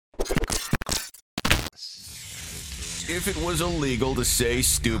if it was illegal to say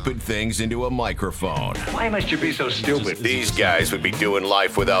stupid things into a microphone. Why must you be so stupid? These guys would be doing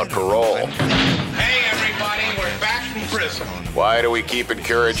life without parole. Hey, everybody, we're back from prison. Why do we keep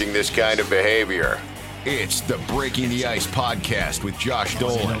encouraging this kind of behavior? It's the Breaking the Ice podcast with Josh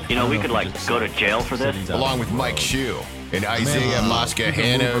Dolan. You know, we could, go to jail for this. Along with Mike Shue and Isaiah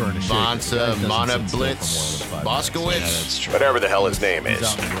Moskahana, Bonsa, Mana Blitz, Boskowitz, whatever the hell his name is.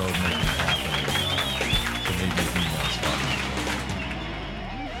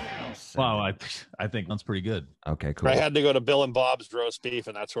 Wow, I think that's pretty good. Okay, cool. I had to go to Bill and Bob's roast beef,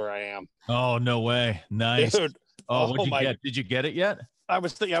 and that's where I am. Oh, no way. Nice. Dude, what'd you get? Did you get it yet? I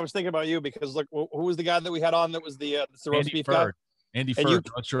was thinking about you because look, who was the guy that we had on that was the roast Andy beef Ferd. guy? Andy And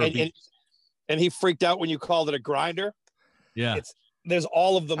Ferd. and he freaked out when you called it a grinder. Yeah. There's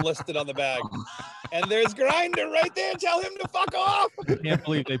all of them listed on the bag. And there's Grinder right there. Tell him to fuck off. I can't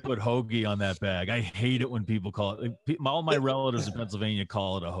believe they put hoagie on that bag. I hate it when people call it. All my relatives in Pennsylvania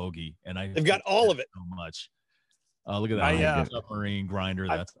call it a hoagie, and They've got all of it so much. Look at that submarine grinder.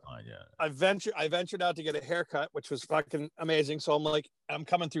 That's fine. Yeah. I ventured out to get a haircut, which was fucking amazing. So I'm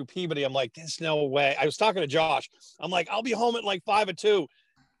coming through Peabody. I'm like, there's no way. I was talking to Josh. I'm like, I'll be home at like 5 or 2.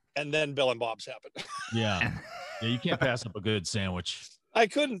 And then Bill and Bob's happened. Yeah. You can't pass up a good sandwich. I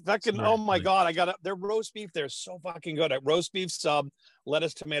couldn't. Oh my God. I got their roast beef. They're so fucking good. Roast beef sub,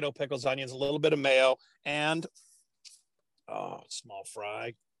 lettuce, tomato, pickles, onions, a little bit of mayo, and small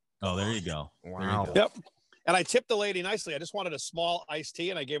fry. Oh, there you go. Wow. Yep. And I tipped the lady nicely. I just wanted a small iced tea,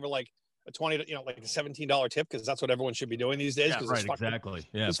 and I gave her like a $20, like a $17 tip, because that's what everyone should be doing these days. Yeah, right, exactly.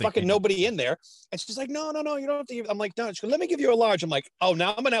 Yeah, there's fucking nobody in there. And she's like, no, you don't have to give. I'm like, no. She goes, let me give you a large. I'm like, oh,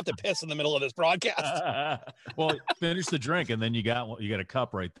 now I'm gonna have to piss in the middle of this broadcast. Well, finish the drink, and then you got a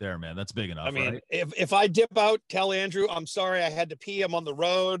cup right there, man. That's big enough. I mean, right? if I dip out, tell Andrew, I'm sorry, I had to pee. I'm on the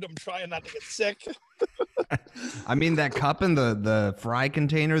road. I'm trying not to get sick. I mean, that cup and the fry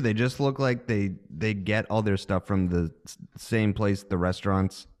container, they just look like they get all their stuff from the same place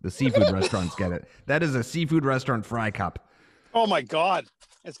the seafood restaurants get it. That is a seafood restaurant fry cup. Oh my God.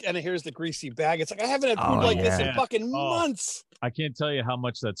 And here's the greasy bag. It's like, I haven't had food this in fucking months. I can't tell you how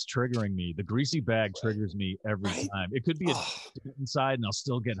much that's triggering me. The greasy bag triggers me every time. It could be inside and I'll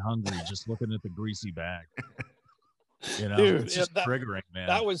still get hungry just looking at the greasy bag. You know, dude, it's just triggering, man.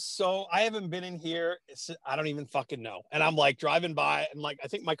 That was I haven't been in here. I don't even fucking know. And I'm like driving by and like, I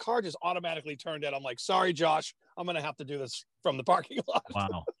think my car just automatically turned in. I'm like, sorry, Josh, I'm going to have to do this from the parking lot.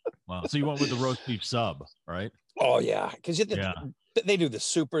 Wow. So you went with the roast beef sub, right? Oh yeah. Cause they do the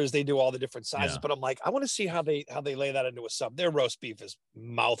supers, they do all the different sizes, but I'm like, I want to see how they lay that into a sub. Their roast beef is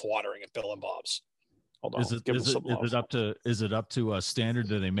mouth watering at Bill and Bob's. Hold on. Is it up to standard?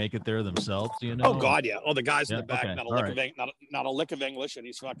 Do they make it there themselves? Do you know? Oh God, yeah. Oh, the guys in the back, not a lick of English, and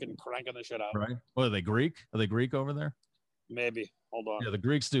he's fucking cranking the shit out. Right. Well, are they Greek? Are they Greek over there? Maybe. Hold on. Yeah, the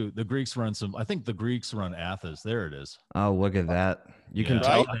Greeks do. The Greeks run some. I think the Greeks run Athens. There it is. Oh, look at that. You can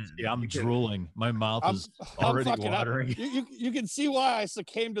tell. Yeah, I'm drooling. My mouth is already watering. You can see why I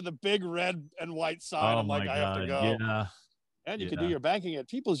succumbed to the big red and white sign. I'm like, I have to go. Yeah. And you can do your banking at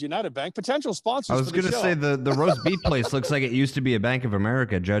People's United Bank. Potential sponsors. I was going to say the roast beef place looks like it used to be a Bank of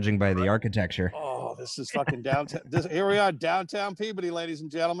America, judging by the architecture. Oh, this is fucking downtown. Here we are, downtown Peabody, ladies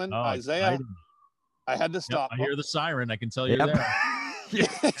and gentlemen. Isaiah, exciting. I had to stop. Yep, I hear the siren. I can tell you're there.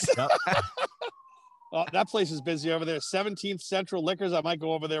 Yes. Well, that place is busy over there. 17th Central Liquors. I might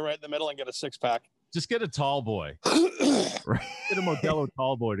go over there right in the middle and get a 6-pack. Just get a tall boy. Get a Modelo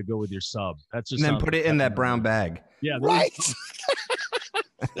tall boy to go with your sub. That's just. And then put it in that brown bag. Yeah. Right.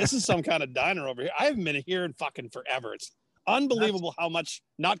 This is some kind of diner over here. I haven't been here in fucking forever. It's unbelievable how much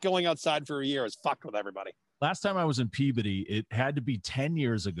not going outside for a year has fucked with everybody. Last time I was in Peabody, it had to be 10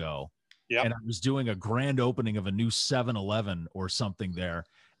 years ago. Yeah. And I was doing a grand opening of a new 7-Eleven or something there.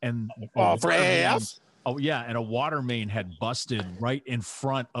 And for AAF? Oh, yeah. And a water main had busted right in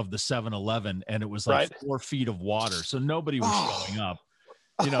front of the 7-Eleven. And it was like 4 feet of water. So nobody was showing up.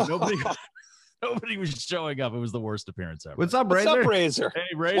 You know, nobody was showing up. It was the worst appearance ever. What's up, Razor?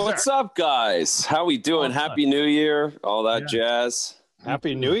 Hey, Razor. What's up, guys? How we doing? Happy New Year. All that jazz.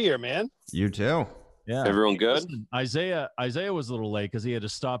 Happy New Year, man. You too. Yeah. Everyone good? Listen, Isaiah was a little late because he had to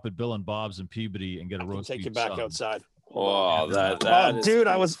stop at Bill and Bob's in Peabody and get a roast beef. Take you back outside. Oh, that dude,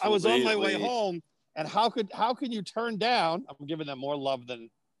 I was on my way home, and how could you turn down? I'm giving them more love than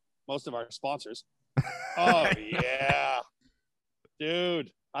most of our sponsors. Oh yeah,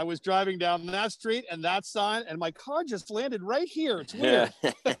 dude. I was driving down that street and that sign, and my car just landed right here. It's weird.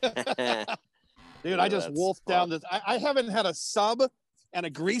 Dude, I just wolfed down this. I haven't had a sub and a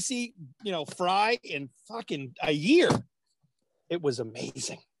greasy, fry in fucking a year. It was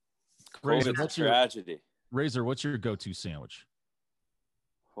amazing. Crazy tragedy. Razor, what's your go-to sandwich?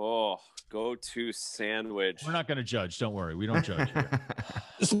 Oh, go-to sandwich. We're not going to judge. Don't worry. We don't judge here.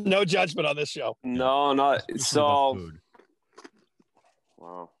 There's no judgment on this show. No, not so.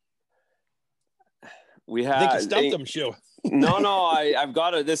 Wow. We I think you had stumped him, Shu. No, I've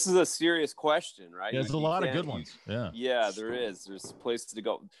got it. This is a serious question, right? There's a lot of good ones. Yeah, there is. There's a place to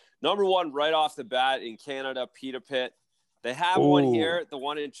go. Number one, right off the bat in Canada, Pita Pit. They have one here, the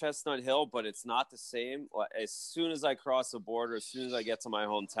one in Chestnut Hill, but it's not the same. As soon as I cross the border, as soon as I get to my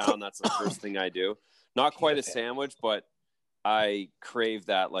hometown, that's the first thing I do. Not quite a sandwich, but I crave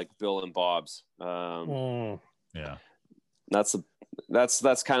that like Bill and Bob's. Yeah. That's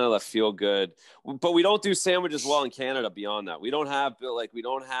kind of the feel good, but we don't do sandwiches well in Canada. Beyond that, we don't have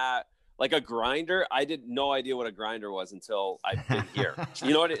like a grinder. I did no idea what a grinder was until I've been here.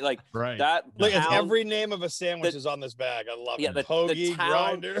 You know what? Right. That. Look, it's every name of a sandwich is on this bag. I love it. The hoagie, town,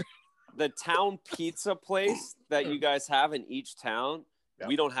 grinder. The town pizza place that you guys have in each town,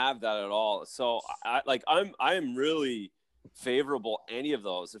 we don't have that at all. So I am really favorable any of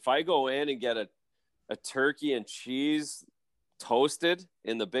those. If I go in and get a turkey and cheese toasted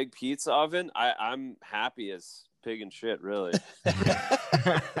in the big pizza oven, I'm happy as pig and shit, really.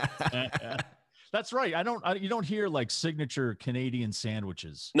 That's right. You don't hear like signature Canadian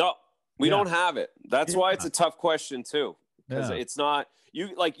sandwiches. No, we don't have it. That's why it's a tough question too, because it's not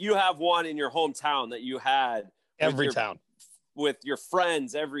you have one in your hometown that you had with your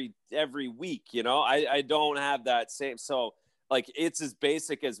friends every week. You know, I don't have that same. So like it's as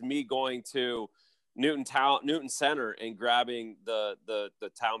basic as me going to Newton Center and grabbing the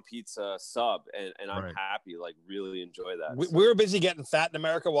town pizza sub, and I'm happy, like really enjoy that. We were busy getting fat in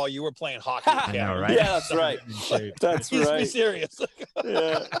America while you were playing hockey. Right? Yeah, that's right. That's right. Be serious.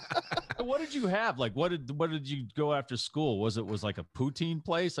 Yeah. What did you have? Like, what did you go after school? Was like a poutine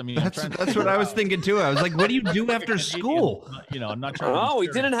place? I mean, that's what I was thinking too. I was like, what do you do after school? You know, I'm not trying. Oh, we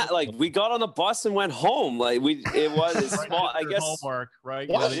didn't have we got on the bus and went home. Like it was small. I guess homework, right?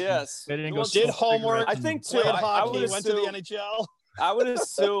 What? Yes. They didn't go. Did homework. I think too. I went to the NHL. I would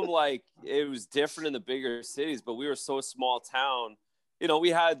assume like it was different in the bigger cities, but we were so small town. You know, we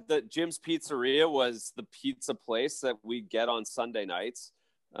had Jim's Pizzeria was the pizza place that we'd get on Sunday nights.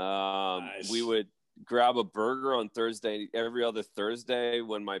 Nice. We would grab a burger on Thursday, every other Thursday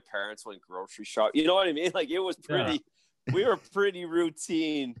when my parents went grocery shop. You know what I mean? Like it was pretty. We were pretty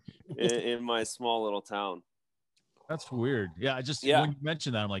routine in my small little town. That's weird. Yeah, when you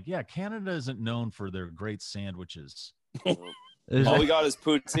mentioned that, I'm like, Canada isn't known for their great sandwiches. All we got is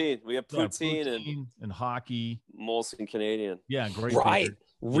poutine. We have poutine and hockey. Molson Canadian. Yeah, great. Right. Beer.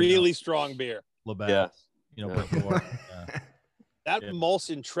 Really strong beer. Labatt. Yeah. You know, that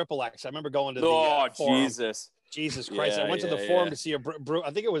Molson Triple X. I remember going to the forum. Jesus Christ. I went to the forum to see a brew.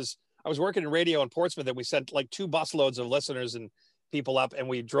 I think I was working in radio in Portsmouth, and we sent like 2 busloads of listeners and people up, and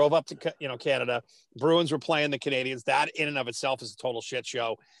we drove up to Canada. Bruins were playing the Canadians. That in and of itself is a total shit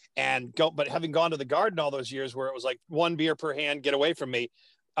show. But having gone to the Garden all those years where it was like 1 beer per hand, get away from me.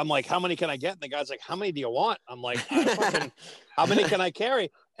 I'm like, how many can I get? And the guy's like, how many do you want? I'm like, how many can I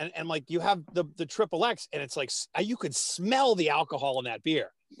carry? And like, you have the Triple X, and it's like you could smell the alcohol in that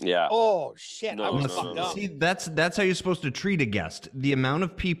beer. Yeah. Oh shit. I was fucked up. See, that's how you're supposed to treat a guest. The amount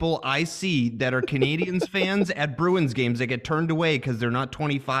of people I see that are Canadians fans at Bruins games that get turned away because they're not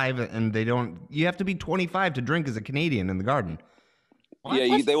 25 and they don't. You have to be 25 to drink as a Canadian in the Garden.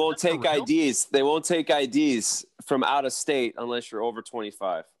 Yeah, they won't take IDs. They won't take IDs from out of state unless you're over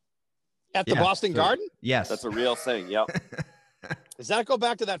 25. At the Boston Garden? Yes. That's a real thing. Yep. Does that go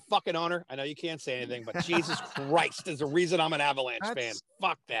back to that fucking owner? I know you can't say anything, but Jesus Christ, there's a reason I'm an Avalanche fan.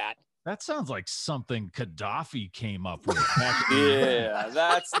 Fuck that. That sounds like something Gaddafi came up with. Yeah,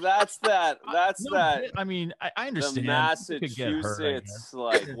 that's that. I mean, I understand. The Massachusetts,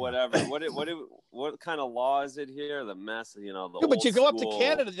 like whatever. What kind of law is it here? The mess, but you go up to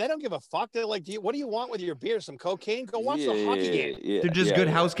Canada, they don't give a fuck. They're like, what do you want with your beer? Some cocaine? Go watch the hockey game. They're just good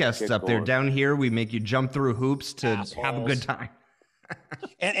house guests up there. Down here, we make you jump through hoops to have a good time.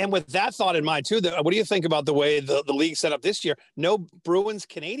 And with that thought in mind too, what do you think about the way the league set up this year? No Bruins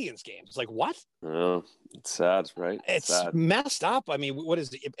Canadians games. Like what? Oh, it's sad, right? It's sad. Messed up. I mean, what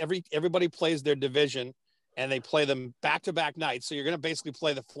is it? Everybody plays their division, and they play them back-to-back nights. So you're going to basically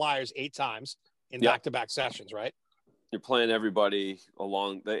play the Flyers 8 times in back-to-back sessions, right? You're playing everybody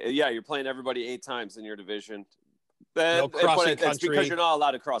you're playing everybody 8 times in your division, No crossing That's country. because you're not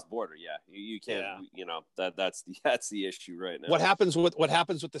allowed to cross border. Yeah, you can't. Yeah. You know that's the issue right now. What happens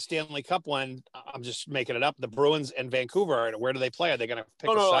with the Stanley Cup one? I'm just making it up. The Bruins and Vancouver. And where do they play? Are they going to pick?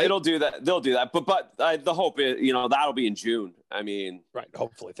 No, it'll do that. They'll do that. But the hope is, that'll be in June. I mean, right.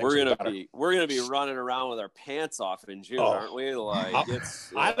 Hopefully, we're gonna be running around with our pants off in June, aren't we? Like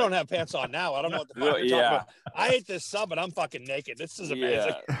I don't have pants on now. I don't know what the fuck you're talking about. I ate this sub and I'm fucking naked. This is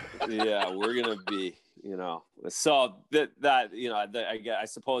amazing. Yeah, we're gonna be. So that I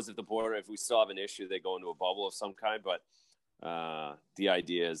suppose if we still have an issue, they go into a bubble of some kind. But the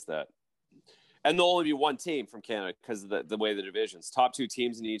idea is that, and there'll only be one team from Canada because of the way the divisions. Top 2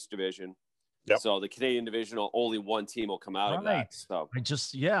 teams in each division. Yep. So the Canadian division, only one team will come out of that. So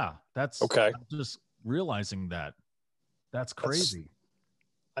that's okay. I'm just realizing that's crazy.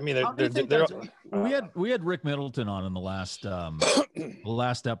 We had Rick Middleton on in the last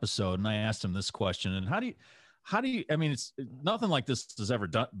episode, and I asked him this question. And how do you? I mean, it's nothing like this has ever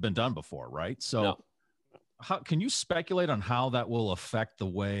been done before, right? So, how can you speculate on how that will affect the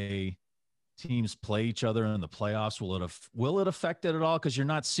way teams play each other in the playoffs? Will it affect it at all? Because you're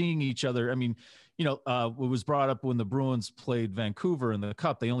not seeing each other. I mean, it was brought up when the Bruins played Vancouver in the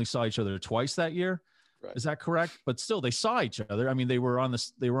Cup. They only saw each other twice that year. Right. Is that correct? But still, they saw each other. I mean, they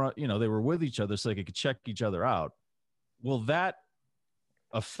were with each other, so they could check each other out. Will that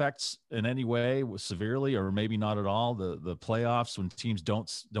affect in any way severely, or maybe not at all, the playoffs when teams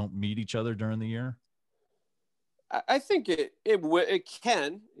don't meet each other during the year? I think it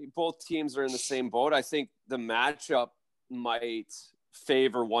can. Both teams are in the same boat. I think the matchup might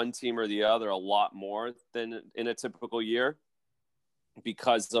favor one team or the other a lot more than in a typical year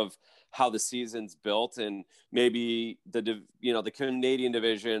because of how the season's built, and maybe the Canadian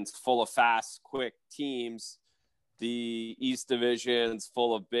division's full of fast, quick teams. The East division's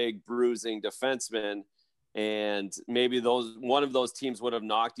full of big, bruising defensemen. And maybe one of those teams would have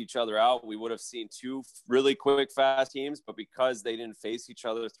knocked each other out. We would have seen 2 really quick, fast teams, but because they didn't face each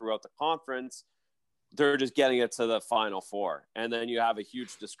other throughout the conference, they're just getting it to the Final Four. And then you have a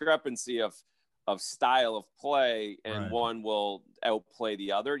huge discrepancy of style of play, and right. One will outplay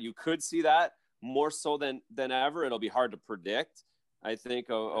the other. You could see that more so than ever. It'll be hard to predict, I think,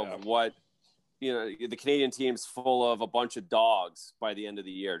 of what the Canadian team's full of a bunch of dogs by the end of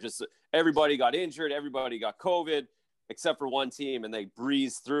the year. Just everybody got injured, everybody got COVID, except for one team, and they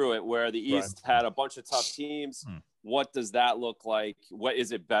breezed through it, where the East had a bunch of tough teams. What does that look like? What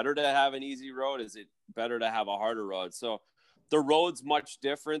is it better to have an easy road? Is it better to have a harder road? So the road's much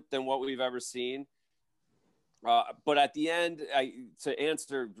different than what we've ever seen. But at the end, to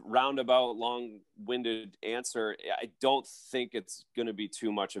answer roundabout, long-winded answer, I don't think it's going to be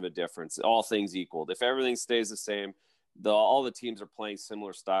too much of a difference, all things equal. If everything stays the same, all the teams are playing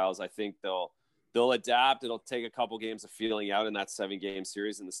similar styles. I think they'll adapt. It'll take a couple games of feeling out in that 7-game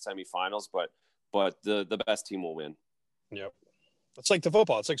series in the semifinals, but the best team will win. Yep. It's like the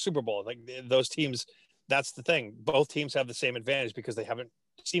football. It's like Super Bowl. Like those teams, that's the thing. Both teams have the same advantage because they haven't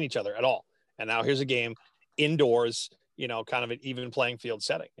seen each other at all. And now here's a game indoors, kind of an even playing field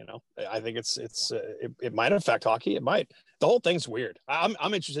setting. I think it might affect hockey. It might. The whole thing's weird. I'm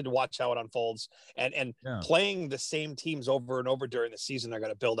interested to watch how it unfolds, and playing the same teams over and over during the season. They're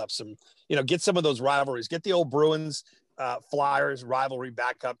going to build up some, get some of those rivalries, get the old Bruins Flyers rivalry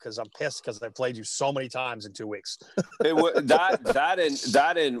back up, because I'm pissed because I played you so many times in 2 weeks.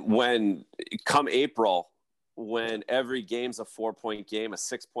 that and when come April, when every game's a 4-point game, a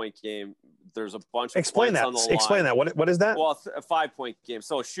 6-point game, there's a bunch of Explain that. Explain that. What is that? Well, a 5-point game.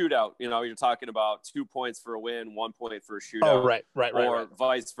 So a shootout, you're talking about 2 points for a win, 1 point for a shootout. Oh, right. Or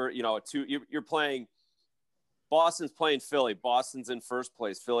vice versa, you're playing, Boston's playing Philly. Boston's in first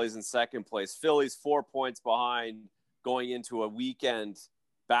place. Philly's in second place. Philly's 4 points behind going into a weekend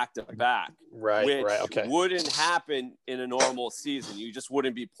back-to-back. Which okay. Wouldn't happen in a normal season. You just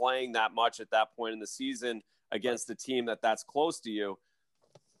wouldn't be playing that much at that point in the season against a team that's close to you.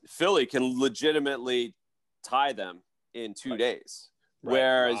 Philly can legitimately tie them in 2 days,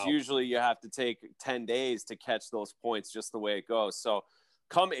 whereas usually you have to take 10 days to catch those points, just the way it goes. So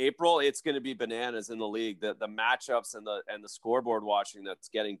come April, it's going to be bananas in the league. The matchups and the scoreboard watching that's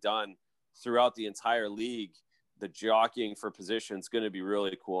getting done throughout the entire league, the jockeying for position is going to be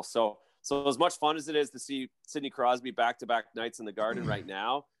really cool. So as much fun as it is to see Sidney Crosby back-to-back nights in the Garden right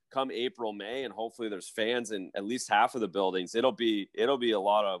now, come April, May, and hopefully there's fans in at least half of the buildings, it'll be a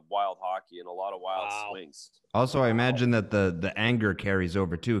lot of wild hockey and a lot of wild swings. Also, I imagine that the anger carries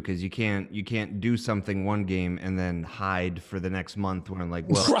over too, because you can't do something one game and then hide for the next month when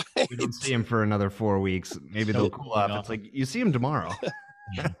we don't see him for another 4 weeks. Maybe they'll cool off. It's like you see him tomorrow.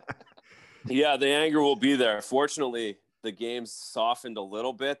 Yeah, the anger will be there. Fortunately, the game's softened a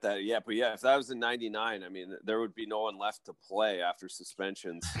little bit. If that was in '99, I mean, there would be no one left to play after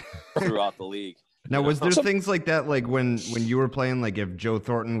suspensions throughout the league. Now, was there things like that, like when you were playing, like if Joe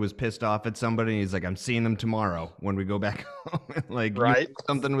Thornton was pissed off at somebody, he's like, "I'm seeing them tomorrow when we go back home," like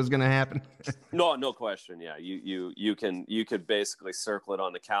something was gonna happen? No question. Yeah, you could basically circle it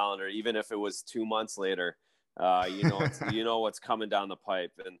on the calendar, even if it was 2 months later. You know what's coming down the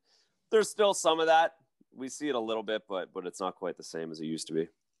pipe, and there's still some of that. We see it a little bit, but it's not quite the same as it used to be. Do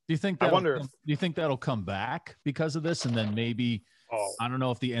you think? Do you think that'll come back because of this, and then maybe? I don't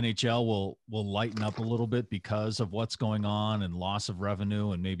know if the NHL will lighten up a little bit because of what's going on and loss of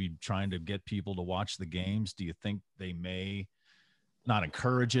revenue, and maybe trying to get people to watch the games. Do you think they may not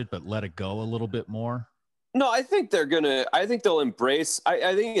encourage it, but let it go a little bit more? No, I think they'll embrace.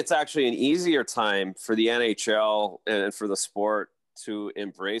 I think it's actually an easier time for the NHL and for the sport to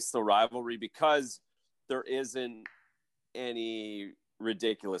embrace the rivalry because there isn't any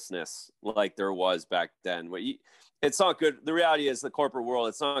ridiculousness like there was back then. It's not good. The reality is, the corporate world,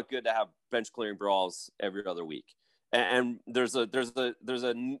 it's not good to have bench clearing brawls every other week. And there's a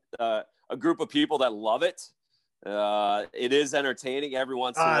group of people that love it. It is entertaining every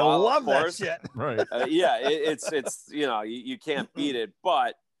once in a while. I love that shit. Right. It's you can't beat it.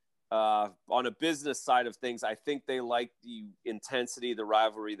 But on a business side of things, I think they like the intensity, the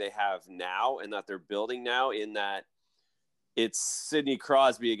rivalry they have now, and that they're building now. In that, it's Sidney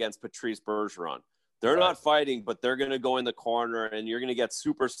Crosby against Patrice Bergeron. They're not fighting, but they're going to go in the corner, and you're going to get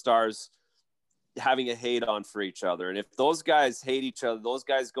superstars having a hate on for each other. And if those guys hate each other, those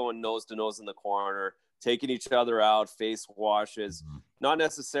guys going nose to nose in the corner, taking each other out, face washes, not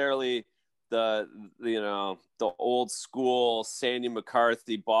necessarily the old school Sandy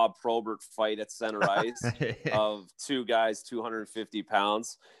McCarthy, Bob Probert fight at center ice of two guys, 250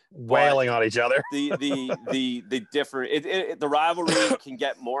 pounds. Wailing on each other. The different, the rivalry can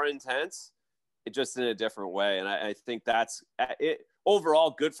get more intense. It just in a different way. And I think that's it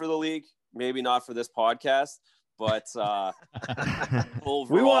overall good for the league. Maybe not for this podcast, but overall,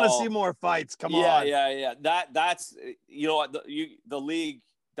 we want to see more fights. Come on. Yeah. That's, the league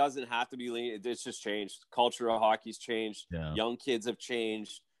doesn't have to be lean. It's just changed. Culture of hockey's changed. Yeah. Young kids have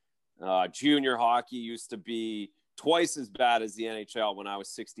changed. Junior hockey used to be twice as bad as the NHL when I was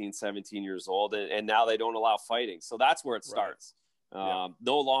 16, 17 years old. And now they don't allow fighting. So that's where it starts. Right.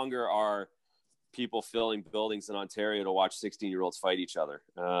 No longer are people filling buildings in Ontario to watch 16-year-olds fight each other.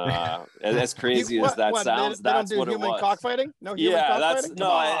 And as crazy as that sounds, that's what it was. Cockfighting? No human cockfighting?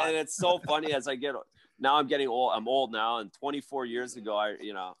 And it's so funny as I get now. I'm getting old. I'm old now, and 24 years ago,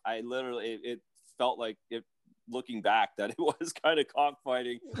 I literally it felt like it. Looking back, that it was kind of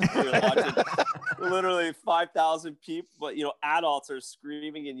cockfighting. We were watching literally 5,000 people, but adults are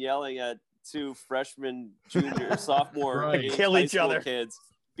screaming and yelling at two freshman, junior, sophomore, kill each other kids.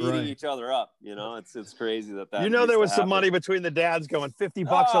 Beating each other up, it's crazy that there was some money between the dads going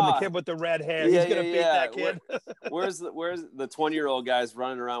 $50 on the kid with the red hair. He's gonna beat that kid. Where's the 20-year-old guys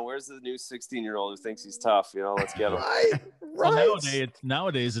running around? Where's the new 16-year-old who thinks he's tough? Let's get him. Right. Well,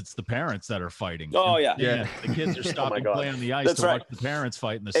 nowadays it's the parents that are fighting. Oh yeah. The kids are stopping playing on the ice to watch the parents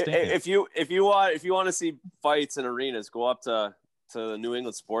fight in the stands. If you want to see fights in arenas, go up to the New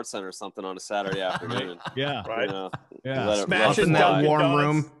England Sports Center or something on a Saturday afternoon. Yeah. Right. Smash in that warm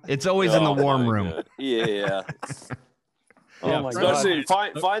room. It's always in the warm room. God. Yeah. Oh my God. Especially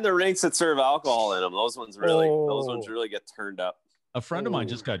find the rinks that serve alcohol in them. Those ones really get turned up. A friend of mine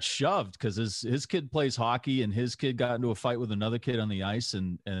just got shoved because his kid plays hockey, and his kid got into a fight with another kid on the ice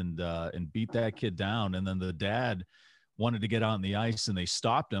and beat that kid down. And then the dad wanted to get on the ice, and they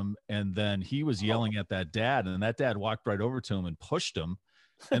stopped him. And then he was yelling at that dad, and that dad walked right over to him and pushed him.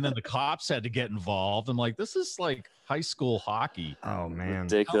 And then the cops had to get involved. I'm like, this is like high school hockey. Oh man,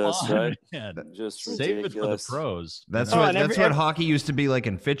 ridiculous, right? Man. Just save it for the pros. That's what hockey used to be like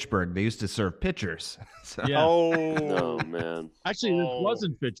in Fitchburg. They used to serve pitchers. So. Yeah. Oh man. Actually, this was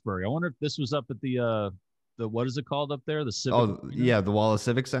in Fitchburg. I wonder if this was up at the what is it called up there? The Civic. The Wallace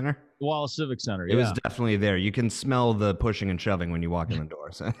Civic Center. The Wallace Civic Center. It was definitely there. You can smell the pushing and shoving when you walk in the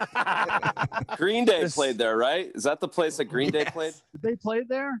door. So. Green Day played there, right? Is that the place that Green Day played? Did they play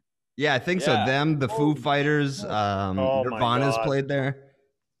there? Yeah, I think so. Them, the Foo Fighters, Nirvana's played there.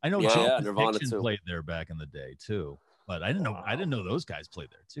 I know Nirvana played there back in the day too. But I didn't know those guys played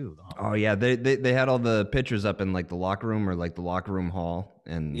there too. Oh yeah, they had all the pictures up in like the locker room or like the locker room hall,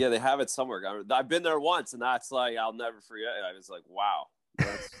 and yeah, they have it somewhere. I've been there once, and that's like I'll never forget. I was like, wow,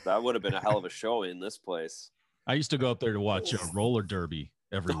 that would have been a hell of a show in this place. I used to go up there to watch roller derby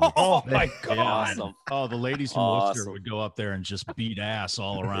every week. Oh my God. Awesome. Oh, the ladies from Worcester would go up there and just Awesome. Oh, the ladies from Worcester would go up there and just beat ass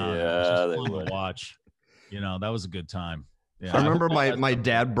all around. It was just fun to watch. That was a good time. Yeah, I remember my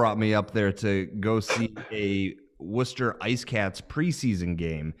dad brought me up there to go see a Worcester Ice Cats preseason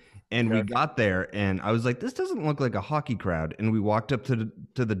game. And we got there, and I was like, "This doesn't look like a hockey crowd." And we walked up to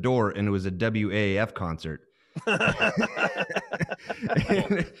the door, and it was a WAAF concert. and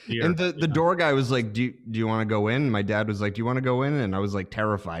the door guy was like, "Do you want to go in?" And my dad was like, "Do you want to go in?" And I was like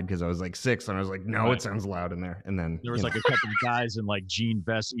terrified because I was like 6, and I was like, "No, it sounds loud in there." And then there was like a couple of guys in like jean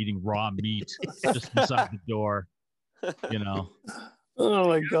vests eating raw meat just beside the door. Oh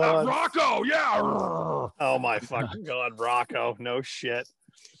my God, Rocco! Yeah. Oh my fucking God, Rocco! No shit.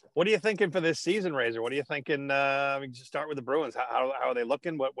 What are you thinking for this season, Razor? What are you thinking? Just start with the Bruins. How are they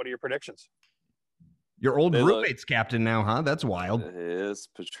looking? What are your predictions? Your old roommate's captain now, huh? That's wild. It is.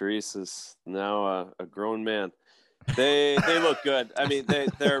 Patrice is now a grown man. They look good. I mean,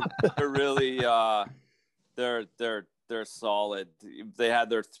 they're really they're solid. They had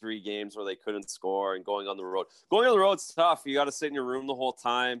their 3 games where they couldn't score, and going on the road. Going on the road's tough. You got to sit in your room the whole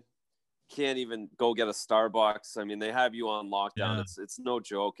time. Can't even go get a Starbucks. I mean, they have you on lockdown. Yeah. It's no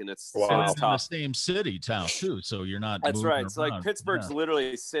joke, and it's It's tough. in the same city town too, so you're not. That's right. It's around. like Pittsburgh's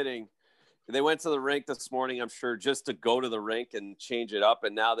literally sitting. They went to the rink this morning, I'm sure, just to go to the rink and change it up,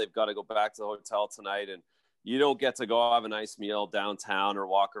 and now they've got to go back to the hotel tonight. And you don't get to go have a nice meal downtown or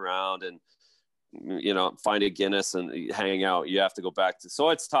walk around and find a Guinness and hang out. You have to go back to. So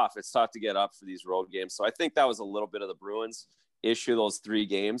it's tough. It's tough to get up for these road games. So I think that was a little bit of the Bruins issue, those 3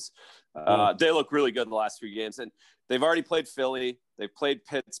 games. They look really good in the last 3 games, and they've already played Philly, they've played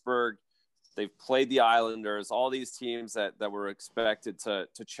Pittsburgh, they've played the Islanders, all these teams that were expected to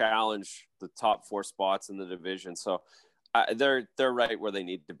challenge the top 4 spots in the division. So they're right where they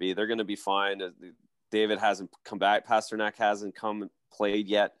need to be. They're going to be fine. David hasn't come back. Pasternak hasn't played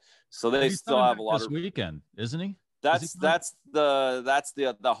yet, so they still have a lot this weekend, isn't he? That's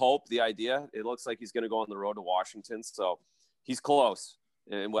the hope, the idea. It looks like he's going to go on the road to Washington, so he's close.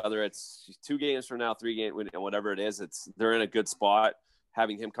 And whether it's 2 games from now, 3 games, whatever it is, they're in a good spot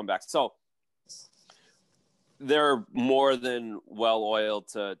having him come back. So they're more than well oiled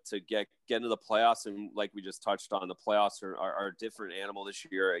to get into the playoffs. And like we just touched on, the playoffs are a different animal this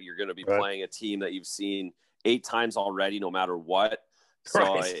year. You're going to be playing a team that you've seen 8 times already, no matter what.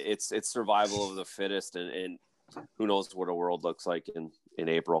 So it's survival of the fittest, and who knows what a world looks like in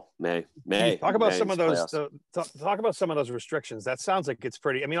April, May. Talk about some of those. Talk about some of those restrictions. That sounds like it's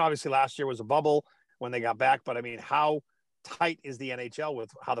pretty. I mean, obviously last year was a bubble when they got back, but I mean, how tight is the NHL with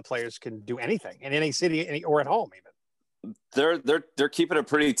how the players can do anything in any city or at home even? They're keeping it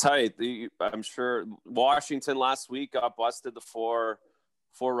pretty tight. I'm sure Washington last week got busted. The four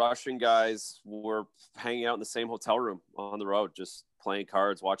Russian guys were hanging out in the same hotel room on the road, just playing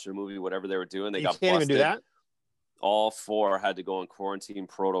cards, watching a movie, whatever they were doing. They got busted. Can't even do that. All 4 had to go on quarantine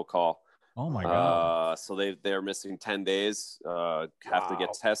protocol. Oh my God. So they're missing 10 days, have to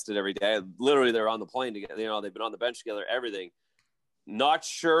get tested every day. Literally, they're on the plane together. They've been on the bench together, everything. Not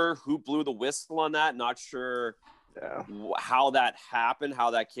sure who blew the whistle on that. Not sure how that happened, how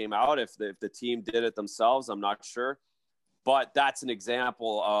that came out. If the team did it themselves, I'm not sure. But that's an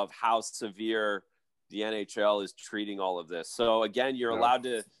example of how severe the NHL is treating all of this. So again, you're allowed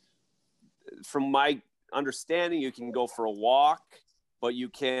to, from my understanding, you can go for a walk, but you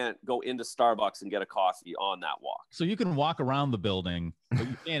can't go into Starbucks and get a coffee on that walk. So you can walk around the building, but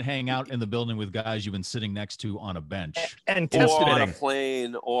you can't hang out in the building with guys you've been sitting next to on a bench or on a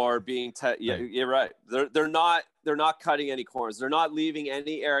plane or being. You're right. They're not cutting any corners. They're not leaving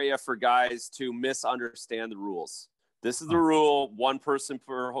any area for guys to misunderstand the rules. This is the rule: 1 person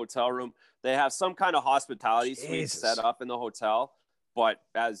per hotel room. They have some kind of hospitality suite set up in the hotel, but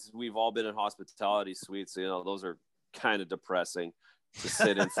as we've all been in hospitality suites, those are kind of depressing to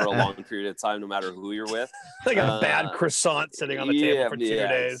sit in for a long period of time, no matter who you're with. Like a bad croissant sitting on the table for 2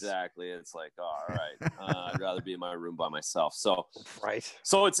 days. Exactly. It's like, all right, I'd rather be in my room by myself. So,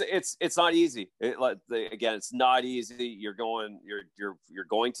 So it's not easy. Again, it's not easy. You're going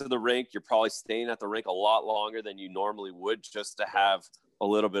to the rink. You're probably staying at the rink a lot longer than you normally would, just to have a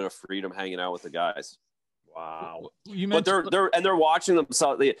little bit of freedom hanging out with the guys. Wow. But they're watching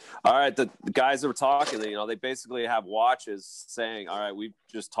themselves. All right, the guys that were talking, they basically have watches saying, all right, we've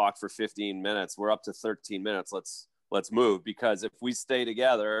just talked for 15 minutes. We're up to 13 minutes. Let's move, because if we stay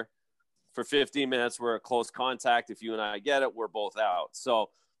together for 15 minutes, we're at close contact. If you and I get it, we're both out. So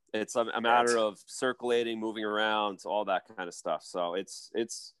it's a matter of circulating, moving around, all that kind of stuff. So it's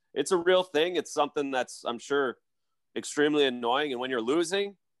a real thing. It's something that's, I'm sure, extremely annoying. And when you're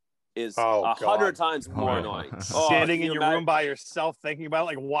losing, is 100 times more annoying. Sitting in your room by yourself, thinking about it,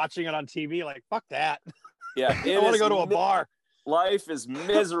 like watching it on TV, like fuck that. Yeah, I want to go to a bar. Life is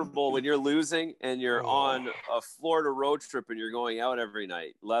miserable when you're losing and you're on a Florida road trip and you're going out every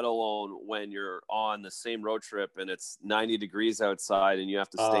night, let alone when you're on the same road trip and it's 90 degrees outside and you have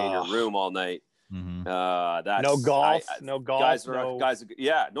to stay in your room all night. Mm-hmm. That's no golf, no golf. Guys, nothing.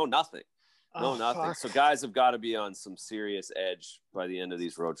 No, nothing. Fuck. So guys have got to be on some serious edge by the end of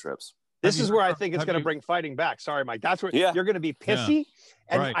these road trips. This is where I think it's going to bring fighting back. Sorry, Mike. That's where you're going to be pissy. Yeah.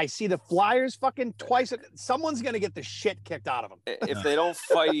 And I see the Flyers fucking twice. Someone's going to get the shit kicked out of them. If they don't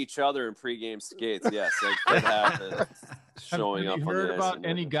fight each other in pregame skates, yes, that could happen. Showing up. Have you heard about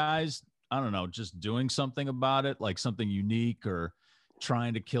any guys, I don't know, just doing something about it, like something unique or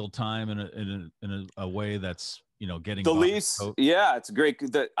trying to kill time in a way that's, you know, getting the Leafs? Yeah, it's great.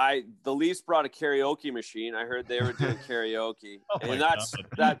 The Leafs brought a karaoke machine. I heard they were doing karaoke, and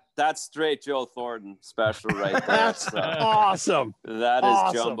that's straight Joe Thornton special right there. That's awesome. That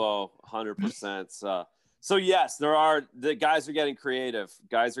is jumbo, 100%. So yes, the guys are getting creative.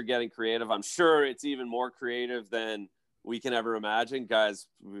 I'm sure it's even more creative than we can ever imagine. Guys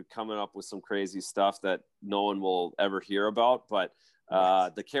coming up with some crazy stuff that no one will ever hear about. But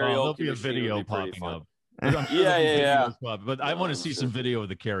the karaoke there'll be a machine video would be pretty popping fun. up. Yeah. But I want to see some video of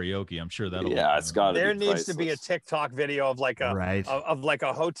the karaoke. I'm sure that'll. Yeah, it's got. There needs to be a TikTok video of like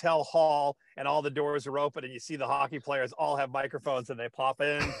a hotel hall, and all the doors are open, and you see the hockey players all have microphones, and they pop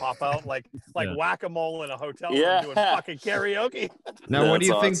in, pop out, like whack-a-mole in a hotel room doing fucking karaoke. Now, what do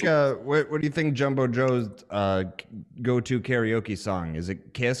you think? What do you think Jumbo Joe's go-to karaoke song? Is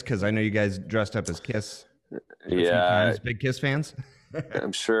it Kiss? Because I know you guys dressed up as Kiss. Yeah, big Kiss fans.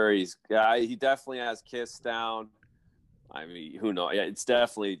 I'm sure he definitely has Kiss down. I mean, who knows? Yeah, it's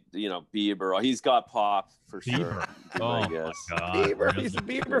definitely, Bieber. He's got pop for sure. I guess. Bieber. He's a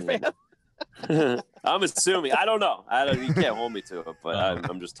Bieber fan. I'm assuming. I don't know. You can't hold me to it, but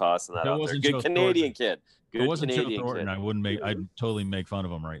I'm just tossing that out there. Good Canadian kid. Good Canadian kid. I'd totally make fun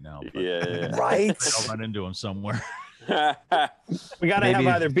of him right now. Yeah. Right. I'll run into him somewhere. We got to have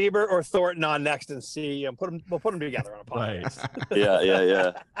either Bieber or Thornton on next and see. We'll put them together on a podcast. Right.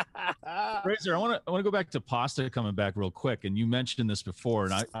 Yeah. Razor, I want to go back to Pasta coming back real quick, and you mentioned this before,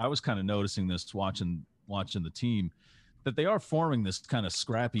 and I was kind of noticing this watching the team, that they are forming this kind of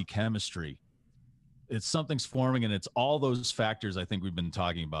scrappy chemistry. Something's forming, and it's all those factors I think we've been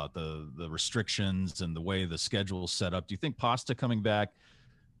talking about, the restrictions and the way the schedule is set up. Do you think Pasta coming back?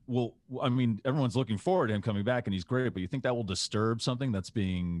 Well, I mean, everyone's looking forward to him coming back, and he's great. But you think that will disturb something that's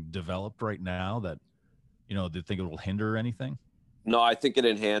being developed right now? That, do you think it will hinder anything? No, I think it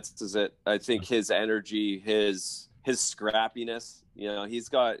enhances it. I think his energy, his scrappiness. He's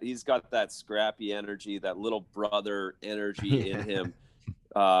got that scrappy energy, that little brother energy in him,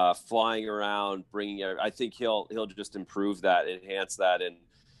 flying around, bringing. I think he'll just improve that, enhance that, and.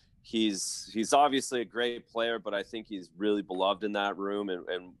 He's obviously a great player, but I think he's really beloved in that room,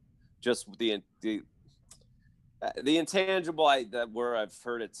 and just the intangible. I've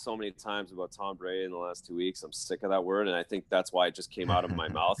heard it so many times about Tom Brady in the last 2 weeks. I'm sick of that word, and I think that's why it just came out of my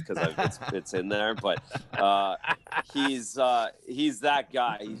mouth because it's in there. But he's that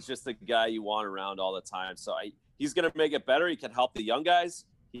guy. He's just the guy you want around all the time. So he's gonna make it better. He can help the young guys.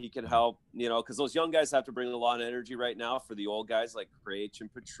 He can help, because those young guys have to bring a lot of energy right now for the old guys like Krejci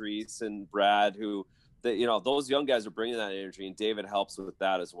and Patrice and Brad, those young guys are bringing that energy, and David helps with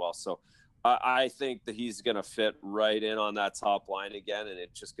that as well. So I think that he's going to fit right in on that top line again, and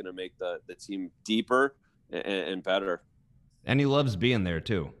it's just going to make the team deeper and better. And he loves being there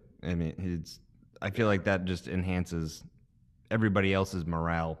too. I mean, I feel like that just enhances everybody else's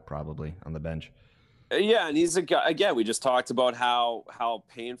morale probably on the bench. Yeah, and he's a guy, again, we just talked about how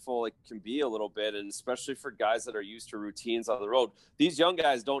painful it can be a little bit, and especially for guys that are used to routines on the road. These young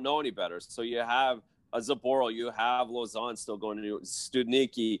guys don't know any better. So you have a Zaboral, you have Lausanne still going to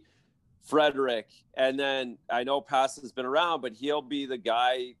Studnicki, Frederick, and then I know Pass has been around, but he'll be the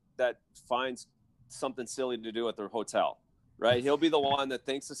guy that finds something silly to do at their hotel, right? He'll be the one that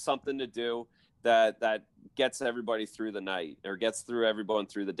thinks of something to do that gets everybody through the night or gets through everyone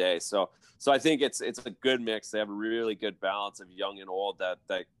through the day. So I think it's a good mix. They have a really good balance of young and old that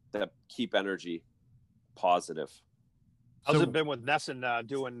keep energy positive. How's it been with NESN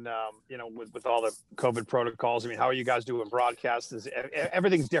doing, with all the COVID protocols? I mean, how are you guys doing broadcasts?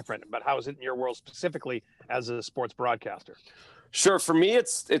 Everything's different, but how is it in your world specifically as a sports broadcaster? Sure. For me,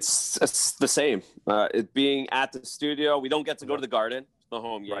 it's the same. It being at the studio, we don't get to go to the Garden, the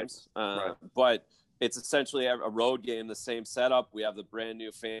home games, right. But it's essentially a road game, the same setup. We have the brand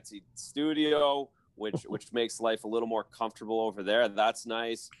new fancy studio, which makes life a little more comfortable over there. That's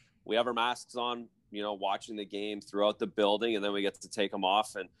nice. we have our masks on, watching the game throughout the building, and then we get to take them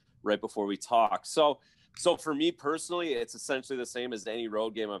off and right before we talk. So for me personally, it's essentially the same as any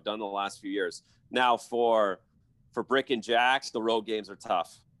road game I've done the last few years. Now for Brick and Jack, the road games are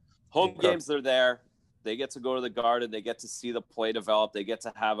tough. Home games, they're there. They get to go to the Garden. They get to see the play develop. They get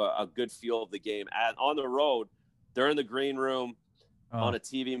to have a good feel of the game. And on the road, they're in the green room on a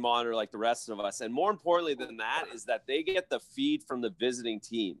TV monitor like the rest of us. And more importantly than that is that they get the feed from the visiting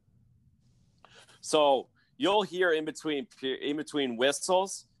team. So you'll hear in between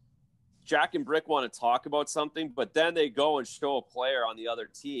whistles, Jack and Brick want to talk about something, but then they go and show a player on the other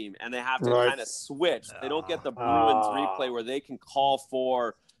team, and they have to kind of switch. They don't get the Bruins replay where they can call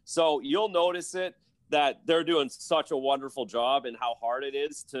for. So you'll notice it that they're doing such a wonderful job and how hard it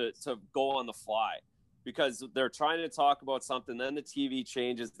is to go on the fly, because they're trying to talk about something. Then the TV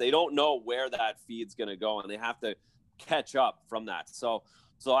changes. They don't know where that feed's going to go, and they have to catch up from that.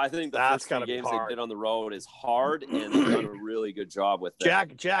 So I think the first few games they did on the road is hard, and they've done a really good job with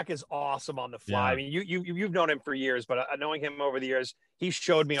that. Jack is awesome on the fly. Yeah. I mean, you've known him for years, but knowing him over the years, he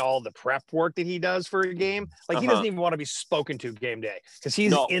showed me all the prep work that he does for a game. Like he doesn't even want to be spoken to game day because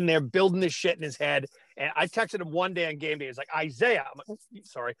he's in there building this shit in his head. And I texted him one day on game day. He's like, Isaiah, I'm like,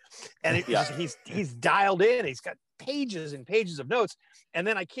 sorry. And he's dialed in. He's got pages and pages of notes. And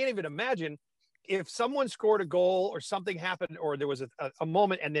then I can't even imagine if someone scored a goal or something happened, or there was a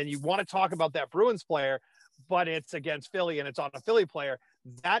moment, and then you want to talk about that Bruins player, but it's against Philly and it's on a Philly player,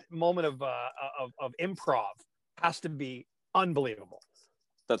 that moment of improv has to be unbelievable.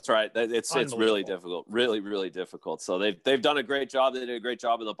 That's right. It's really difficult, really, really difficult. So they've done a great job. They did a great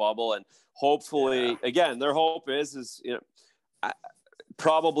job in the bubble, and hopefully, again, their hope is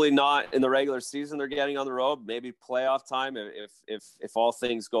probably not in the regular season. They're getting on the road, maybe playoff time if all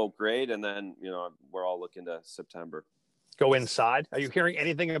things go great, and then we're all looking to September. Go inside. Are you hearing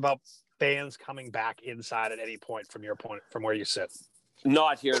anything about fans coming back inside at any point from where you sit?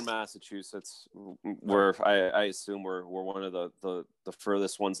 Not here in Massachusetts. I assume we're one of the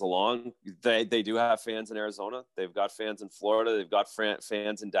furthest ones along. They do have fans in Arizona. They've got fans in Florida. They've got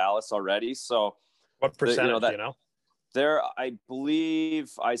fans in Dallas already. So what percentage? There, I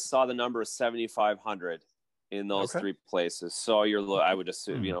believe I saw the number of 7,500 in those three places. So I would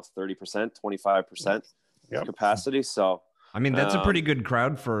assume 30%, 25% capacity. So. I mean, that's a pretty good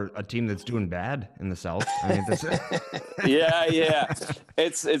crowd for a team that's doing bad in the South. I mean, yeah.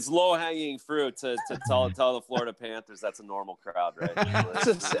 It's low hanging fruit to tell the Florida Panthers that's a normal crowd, right?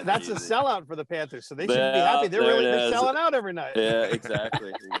 That's a sellout for the Panthers, so they should be happy. They're selling out every night. Yeah,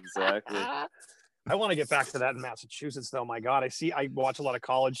 exactly. I want to get back to that in Massachusetts, though. My God, I watch a lot of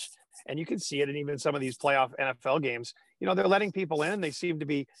college, and you can see it in even some of these playoff NFL games. They're letting people in. They seem to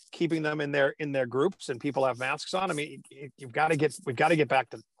be keeping them in their groups, and people have masks on. I mean, we've got to get back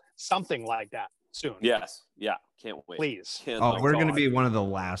to something like that soon. Yes. Yeah. Can't wait. Please. We're going to be one of the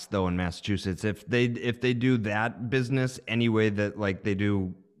last though in Massachusetts. If they do that business any way that like they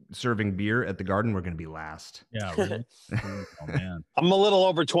do serving beer at the Garden, we're going to be last. Yeah. Really? Oh man. I'm a little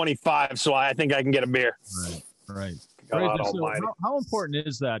over 25, so I think I can get a beer. Right. How important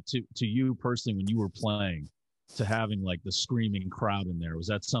is that to you personally when you were playing? To having like the screaming crowd in there, was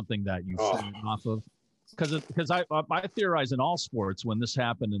that something that you fed off of? Because I theorize in all sports when this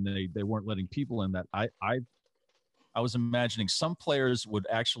happened and they weren't letting people in, that I was imagining some players would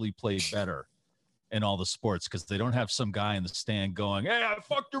actually play better in all the sports because they don't have some guy in the stand going, "Hey, I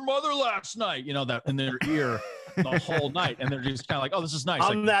fucked your mother last night," that in their ear the whole night, and they're just kind of like, "Oh, this is nice."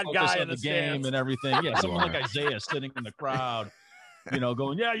 I'm that guy in the game and everything. Yeah, someone like Isaiah sitting in the crowd,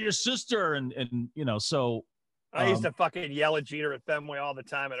 going, "Yeah, your sister," and so. I used to fucking yell at Jeter at Fenway all the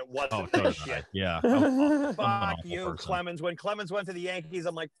time, and it wasn't shit. Yeah. Fuck you, person. Clemens. When Clemens went to the Yankees,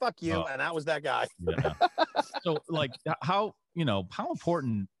 I'm like, fuck you, and that was that guy. Yeah. So, like, how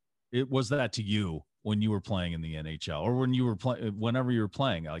important was that to you when you were playing in the NHL, or when you were whenever you were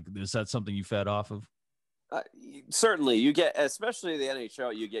playing? Like, is that something you fed off of? Certainly, you get, especially the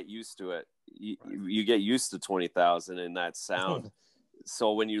NHL, you get used to it. You get used to 20,000 and that sound.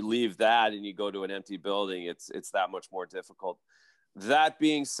 So when you leave that and you go to an empty building, it's that much more difficult. That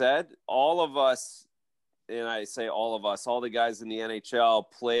being said, all of us, and I say all of us, all the guys in the NHL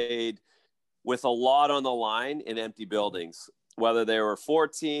played with a lot on the line in empty buildings, whether they were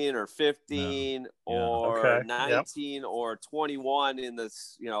 14 or 15 or 19 or 21 in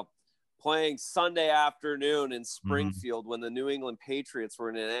this, playing Sunday afternoon in Springfield when the New England Patriots were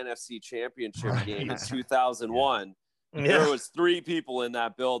in an NFC championship game in 2001. There was 3 people in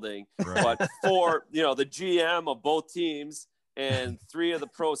that building, but 4, the GM of both teams and 3 of the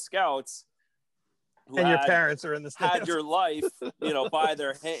pro scouts and your parents are in the stands. Had your life, by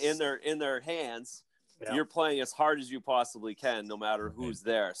in their hands. Yeah. You're playing as hard as you possibly can, no matter who's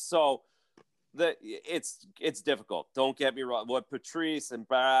there. So it's difficult. Don't get me wrong. What Patrice and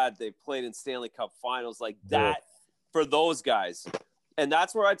Brad, they played in Stanley Cup finals like that for those guys. And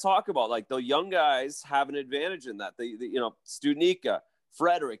that's where I talk about, like, the young guys have an advantage in that. Studnicka,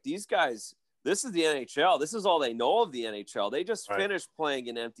 Frederick, these guys, this is the NHL. This is all they know of the NHL. They just finished playing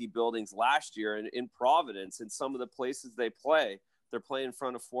in empty buildings last year in Providence. In some of the places they play, they're playing in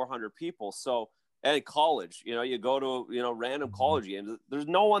front of 400 people. So, and college, you go to, random college games. There's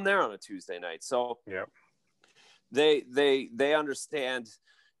no one there on a Tuesday night. So they understand,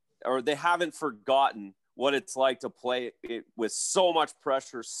 or they haven't forgotten what it's like to play it with so much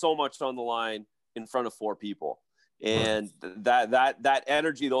pressure, so much on the line in front of 4 people. And that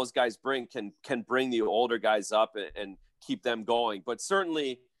energy those guys bring can bring the older guys up and keep them going. But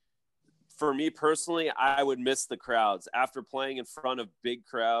certainly for me personally, I would miss the crowds after playing in front of big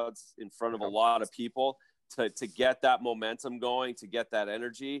crowds, in front of a lot of people, to get that momentum going, to get that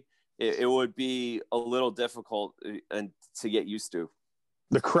energy. It would be a little difficult and to get used to.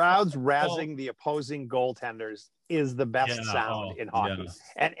 The crowds razzing the opposing goaltenders is the best sound in hockey.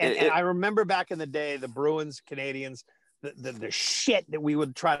 Yeah. And I remember back in the day, the Bruins, Canadians, the shit that we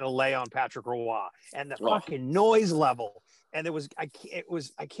would try to lay on Patrick Roy and the fucking noise level. And I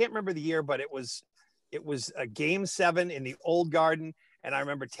can't remember the year, but it was a Game 7 in the old Garden. And I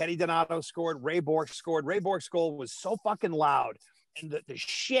remember Teddy Donato scored, Ray Bourque scored. Ray Bourque's goal was so fucking loud. And the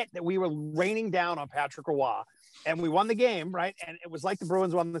shit that we were raining down on Patrick Roy. And we won the game, right? And it was like the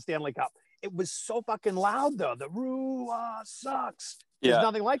Bruins won the Stanley Cup. It was so fucking loud, though. The Roy sucks. There's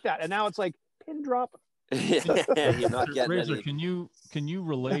nothing like that. And now it's like pin drop. You're not getting Razor, any. Can you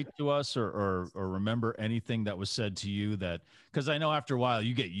relate to us or remember anything that was said to you that, because I know after a while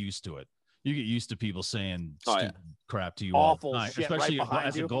you get used to it. You get used to people saying stupid crap to you, awful all shit, especially right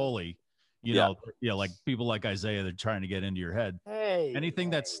as a goalie. You know, like people like Isaiah, they're trying to get into your head.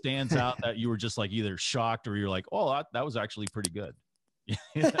 Anything that stands out that you were just like either shocked or you're like, oh, that was actually pretty good.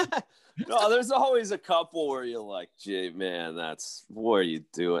 No, there's always a couple where you're like, gee, man, what are you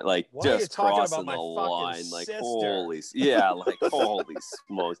doing? Like, just crossing the line. Like, holy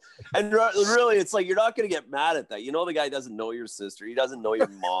smokes. And really, it's like, you're not going to get mad at that. The guy doesn't know your sister. He doesn't know your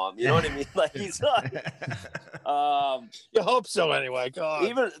mom. You know what I mean? Like, he's not. You hope so anyway. God.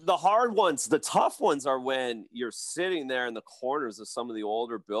 Even the hard ones, the tough ones are when you're sitting there in the corners of some of the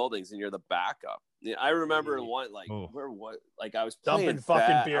older buildings and you're the backup. Yeah, I remember one I was playing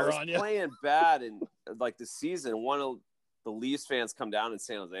fucking beer on you. Playing bad in like the season. One of the Leafs fans come down in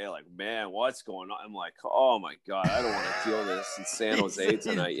San Jose, like, man, what's going on? I'm like, oh my god, I don't want to deal with this in San Jose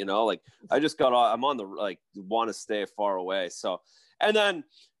tonight. Like I just got off. I'm on the want to stay far away. So, and then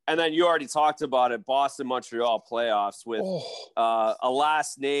you already talked about it. Boston Montreal playoffs with a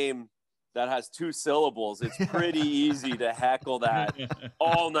last name that has 2 syllables. It's pretty easy to heckle that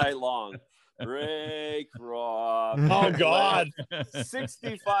all night long. Ray Croft. Oh God.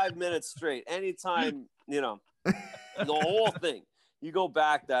 65 minutes straight. Anytime, the whole thing. You go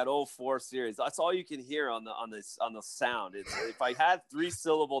back that 04 series. That's all you can hear on the sound. If I had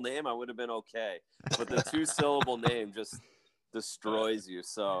 3-syllable name, I would have been okay. But the 2-syllable name just destroys you.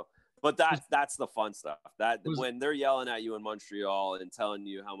 So, but that's the fun stuff. When they're yelling at you in Montreal and telling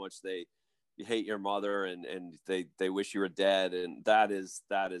you how much they hate your mother and they wish you were dead, and that is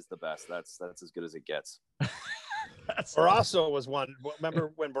the best. That's as good as it gets. Barrasso was one.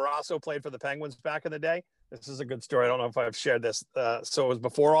 Remember when Barrasso played for the Penguins back in the day? This is a good story. I don't know if I've shared this. So it was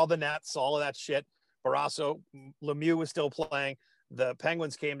before all the nets, all of that shit. Barrasso, Lemieux was still playing. The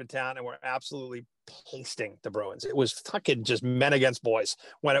Penguins came to town and were absolutely pasting the Bruins. It was fucking just men against boys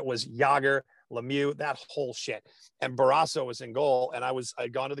when it was Jagr, Lemieux, that whole shit. And Barrasso was in goal, and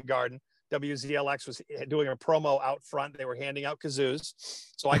I'd gone to the Garden. WZLX was doing a promo out front. They were handing out kazoos.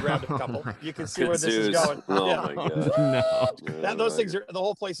 So I grabbed a couple. You can see where this is going. Oh my God. Those things the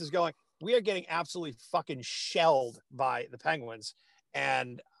whole place is going. We are getting absolutely fucking shelled by the Penguins.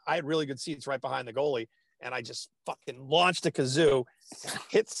 And I had really good seats right behind the goalie. And I just fucking launched a kazoo,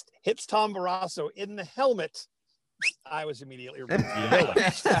 hits Tom Barrasso in the helmet. I was immediately removed.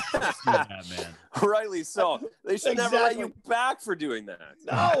 Rightly so. They should never let you back for doing that.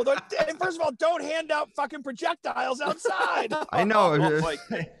 No, first of all, don't hand out fucking projectiles outside. I know.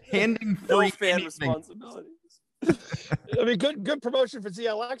 Handing free fan responsibility. I mean, good promotion for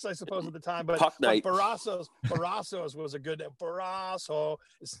ZLX, I suppose, at the time. But Barrasos was a good Barrasso.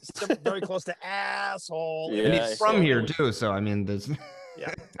 It's very close to asshole. Yeah, and he's from here too, so I mean, there's.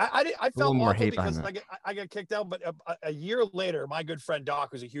 Yeah, I felt awful because I got kicked out. But a year later, my good friend Doc,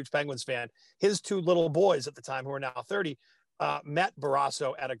 who's a huge Penguins fan, his 2 little boys at the time, who are now 30, met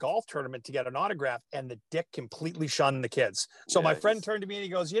Barrasso at a golf tournament to get an autograph, and the dick completely shunned the kids. So my friend turned to me and he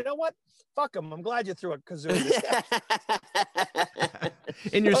goes, "You know what? Fuck him. I'm glad you threw a kazoo."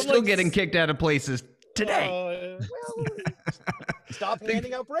 And you're still getting kicked out of places today. Well, stop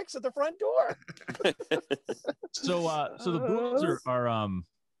handing out bricks at the front door. So the Bruins are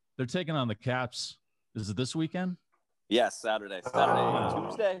they're taking on the Caps. Is it this weekend? Yes, Saturday,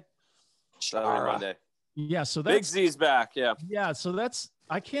 Tuesday, Saturday, Monday. Yeah, so that's Big Z's back. Yeah, so that's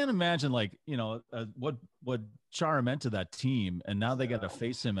I can't imagine what Chara meant to that team, and now they got to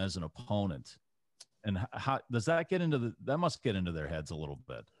face him as an opponent. And how does that get into that must get into their heads a little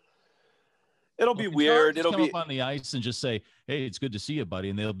bit. It'll be weird. It'll be up on the ice and just say, "Hey, it's good to see you, buddy,"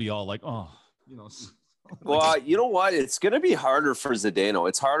 and they'll be all like, "Oh, Well, you know what? It's going to be harder for Zdeno.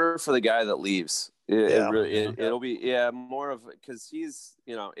 It's harder for the guy that leaves. It'll be more of because he's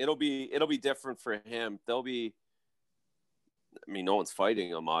it'll be different for him. They'll be. I mean, no one's fighting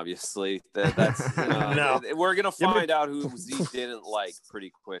him, obviously. That's no. We're gonna find out who Z didn't like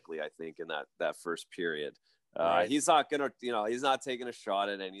pretty quickly. I think in that first period. Right. He's not gonna, he's not taking a shot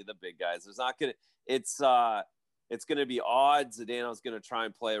at any of the big guys. There's not gonna. It's gonna be odd. Zdeno's gonna try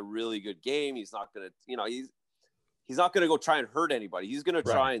and play a really good game. He's not gonna, he's not gonna go try and hurt anybody. He's gonna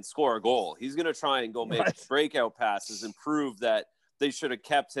try and score a goal. He's gonna try and go make breakout passes and prove that they should have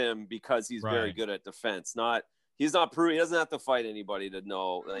kept him because he's very good at defense. He's not proving. He doesn't have to fight anybody to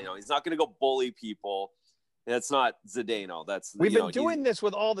know. He's not gonna go bully people. That's not Zdeno. We've been doing this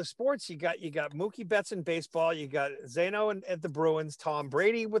with all the sports. You got Mookie Betts in baseball. You got Zdeno at the Bruins, Tom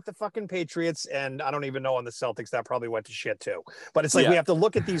Brady with the fucking Patriots, and I don't even know on the Celtics. That probably went to shit too. But it's like we have to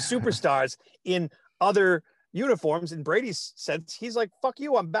look at these superstars in other uniforms. In Brady's sense, he's like, "Fuck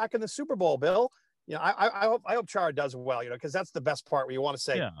you, I'm back in the Super Bowl, Bill." I hope Chara does well. Because that's the best part where you want to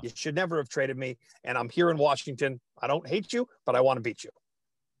say, "You should never have traded me, and I'm here in Washington. I don't hate you, but I want to beat you."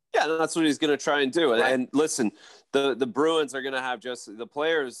 Yeah, that's what he's going to try and do. Right. And listen, the Bruins are going to have the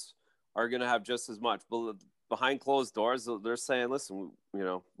players are going to have just as much. But behind closed doors, they're saying, listen,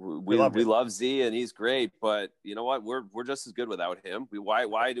 we love Z and he's great, but you know what? We're just as good without him.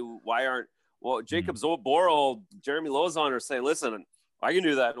 Jacob Zboril, Jeremy Lauzon are saying, listen, I can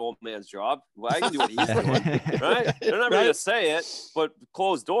do that old man's job. Well, I can do what he's doing, right? They're not going to say it, but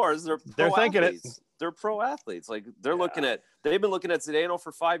closed doors, they're thinking it. They're pro athletes. Like they've been looking at Zdeno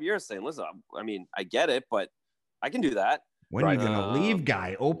for 5 years saying, listen, I mean, I get it, but I can do that. When are you going to leave,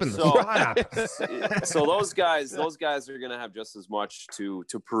 guy? Open the spot up. So those guys are going to have just as much to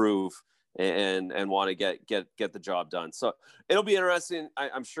prove and want to get the job done. So it'll be interesting.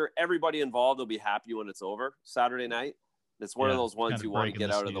 I'm sure everybody involved will be happy when it's over Saturday night. It's one of those ones you want to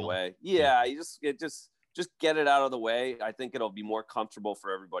get out of the way. Yeah, you just get it out of the way. I think it'll be more comfortable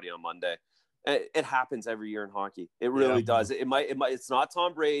for everybody on Monday. It happens every year in hockey. It really does. It might. It's not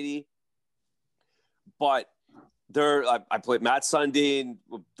Tom Brady, but I played Matt Sundin,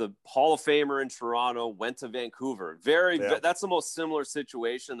 the Hall of Famer in Toronto, went to Vancouver. That's the most similar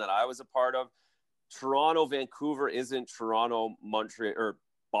situation that I was a part of. Toronto, Vancouver isn't Toronto, Montreal, or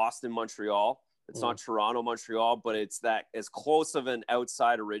Boston, Montreal. It's not Toronto, Montreal, but it's that as close of an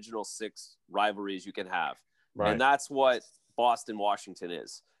outside original six rivalry as you can have. Right. And that's what Boston, Washington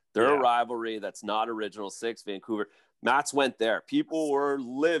is. They're a rivalry that's not original six. Vancouver. Matt's went there. People were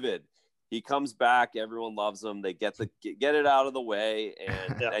livid. He comes back. Everyone loves him. They get it out of the way,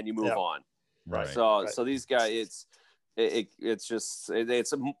 and you move on. Right. So these guys,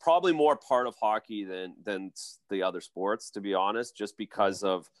 it's probably more part of hockey than the other sports, to be honest, just because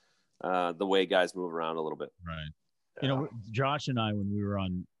of the way guys move around a little bit. Right. Josh and I, when we were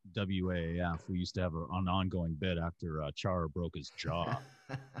on WAAF, we used to have an ongoing bit after Chara broke his jaw.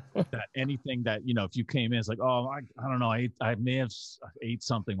 That anything that, if you came in, it's like, oh, I don't know, I may have ate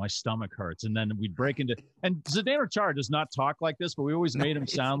something, my stomach hurts. And then we'd break into, and Zdeno Chara does not talk like this, but we always made him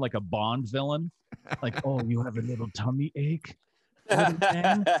sound like a Bond villain. Like, oh, you have a little tummy ache? I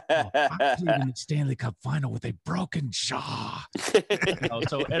played in the Stanley Cup final with a broken jaw.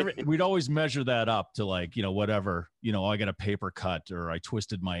 So we'd always measure that up to whatever I got a paper cut or I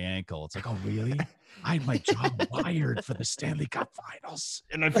twisted my ankle. It's like, oh, really? I had my jaw wired for the Stanley Cup Finals.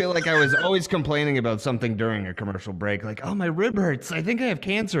 And I feel like I was always complaining about something during a commercial break, like, oh, my rib hurts. I think I have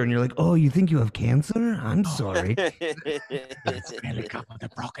cancer. And you're like, oh, you think you have cancer? I'm sorry. Stanley Cup with a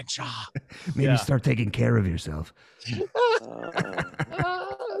broken jaw. Maybe start taking care of yourself. That's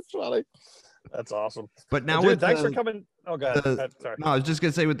funny. That's awesome. But now, dude, thanks for coming. Oh, God. Sorry. No, I was just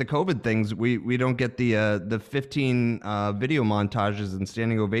gonna say with the COVID things, we don't get the 15 video montages and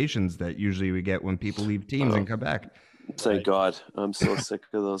standing ovations that usually we get when people leave teams and come back. Thank God. I'm so sick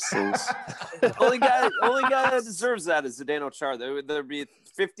of those things. only guy that deserves that is Zdeno Chara. There'd be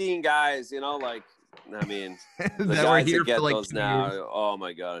 15 guys, like. I mean, the guys that get those now. Years. Oh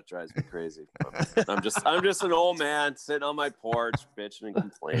my God, it drives me crazy. I'm just an old man sitting on my porch, bitching and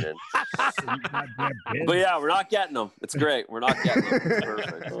complaining. But yeah, we're not getting them. It's great. We're not getting them. It's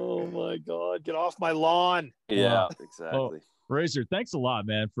perfect. Oh my God, get off my lawn. Yeah, exactly. Well, Razor, thanks a lot,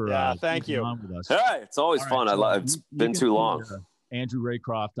 man, for thank you. On with us. Hey, it's always fun. It's been too long. Andrew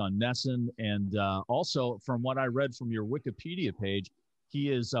Raycroft on NESN, and also from what I read from your Wikipedia page, he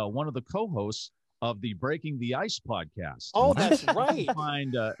is one of the co-hosts of the Breaking the Ice podcast. Oh, that's right. You can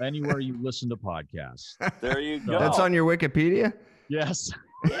find anywhere you listen to podcasts. There you go. That's on your Wikipedia? Yes.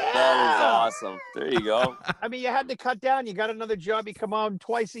 Yeah. That is awesome. There you go. I mean, you had to cut down. You got another job. You come on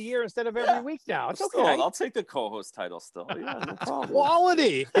twice a year instead of every week now. It's okay. I'll take the co-host title still. Yeah, no problem.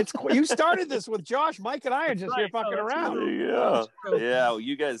 Quality. You started this with Josh. Mike and I are just here fucking around. Yeah. Yeah. Well,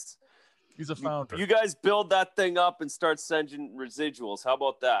 you guys. He's a founder. You guys build that thing up and start sending residuals. How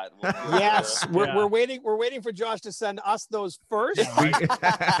about that? Yes, we're waiting. We're waiting for Josh to send us those first. Exactly.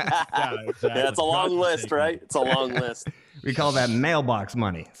 Yeah, it's a long list, right? It's a long list. We call that mailbox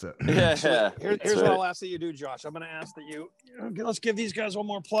money. So here's what I'll ask that you do, Josh. I'm going to ask that you let's give these guys one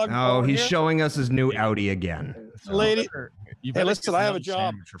more plug. Oh, he's showing us his new Audi again. So. Lady, hey, listen, I have a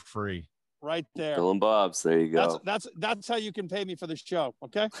job for free. Right there. Bill and Bob's. There you go. That's how you can pay me for the show.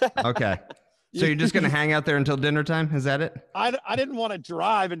 Okay. Okay. So you're just going to hang out there until dinner time? Is that it? I didn't want to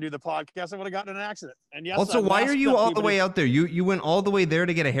drive and do the podcast. I would have gotten in an accident. And yes. Also, why are you all the way out there? You went all the way there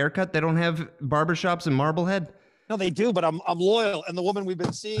to get a haircut? They don't have barbershops in Marblehead? No, they do, but I'm loyal. And the woman we've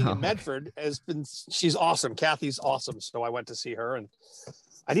been seeing in Medford she's awesome. Kathy's awesome. So I went to see her and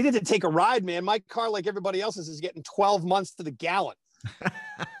I needed to take a ride, man. My car, like everybody else's, is getting 12 months to the gallon.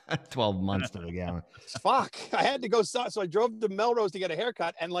 12 months to the gallon. Fuck. I had to go. So I drove to Melrose to get a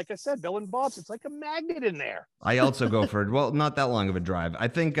haircut. And like I said, Bill and Bob's, it's like a magnet in there. I also go for it. Well, not that long of a drive. I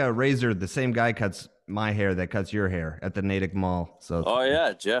think Razor, the same guy, cuts my hair that cuts your hair at the Natick Mall. So. Oh,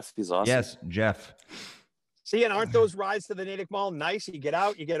 yeah. Jeff. He's awesome. Yes, Jeff. See, and aren't those rides to the Natick Mall nice? You get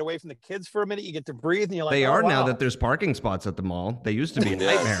out, you get away from the kids for a minute, you get to breathe, and you're like, they are now that there's parking spots at the mall. They used to be a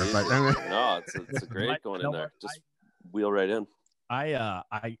nightmare. But no, it's a great going in there. Just wheel right in.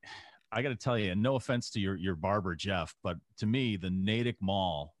 I got to tell you, and no offense to your barber, Jeff, but to me, the Natick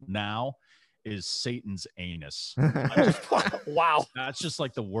Mall now is Satan's anus. Wow. That's just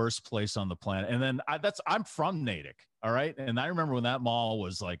like the worst place on the planet. And then I'm from Natick. All right. And I remember when that mall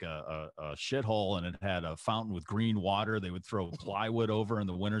was like a shithole and it had a fountain with green water. They would throw plywood over in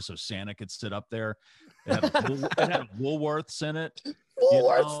the winter so Santa could sit up there. It had Woolworths in it.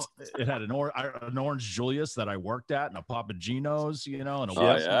 It had an Orange Julius that I worked at and a Papa Gino's, and a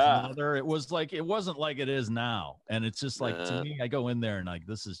another. It wasn't like it is now. And it's just like, to me, I go in there and like,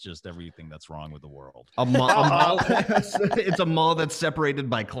 this is just everything that's wrong with the world. A mall. It's a mall that's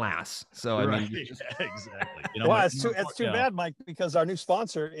separated by class. So I mean, exactly. Well, it's too bad, Mike, because our new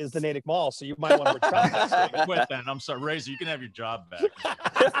sponsor is the Natick Mall. So you might want to retract that statement. Quit that. I'm sorry, Razor. You can have your job back.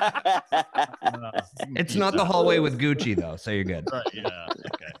 It's not the hallway with Gucci though, so you're good. Right, yeah.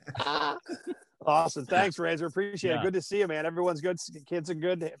 Okay. Awesome. Thanks, Razor. Appreciate it. Good to see you, man. Everyone's good. Kids are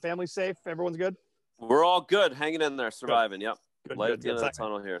good. Family's safe. Everyone's good. We're all good. Hanging in there, surviving. Good. Yep. Good, Light at the end of the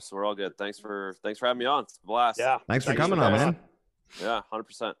tunnel here. So we're all good. Thanks for having me on. It's a blast. Yeah. Thanks for coming on, man. Yeah,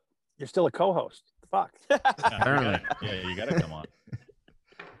 100%. You're still a co-host. Fuck. Apparently. Yeah, you gotta come on.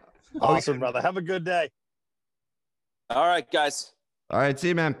 Awesome, brother. Have a good day. All right, guys. All right, see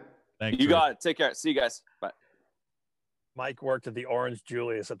you, man. Thanks. You got it. Take care. See you guys. Bye. Mike worked at the Orange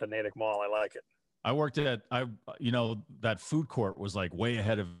Julius at the Natick Mall. I like it. I worked at that food court was like way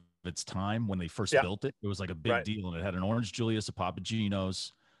ahead of its time when they first built it. It was like a big deal, and it had an Orange Julius, a Papa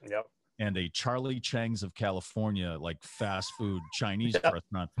Gino's, and a Charlie Chang's of California, like fast food Chinese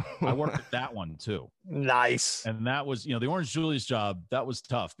restaurant. I worked at that one too. Nice. And that was, the Orange Julius job, that was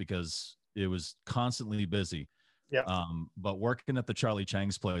tough because it was constantly busy. Yeah. But working at the Charlie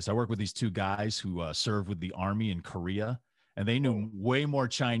Chang's place, I worked with these two guys who served with the Army in Korea, and they knew way more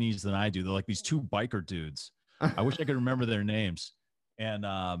Chinese than I do. They're like these two biker dudes I wish I could remember their names. And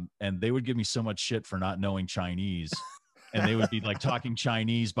they would give me so much shit for not knowing Chinese. And they would be like talking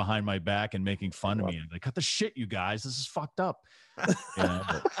Chinese behind my back and making fun of me. And like, cut the shit, you guys. This is fucked up.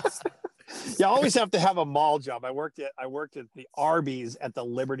 You always have to have a mall job. I worked at the Arby's at the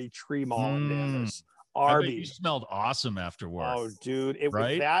Liberty Tree Mall in Danvers. Arby's. You smelled awesome after work. Oh, dude, it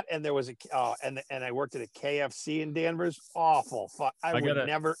was that, and there was and I worked at a KFC in Danvers. Awful. I would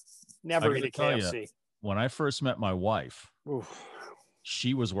never eat a KFC. When I first met my wife,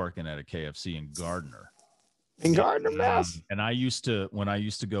 she was working at a KFC in Gardner. In Gardner, Mass. And when I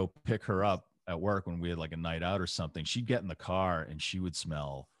used to go pick her up at work when we had like a night out or something, she'd get in the car and she would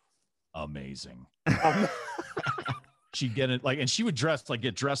smell amazing. She'd get it and she would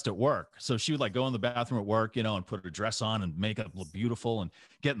get dressed at work. So she would like go in the bathroom at work, and put her dress on and makeup look beautiful and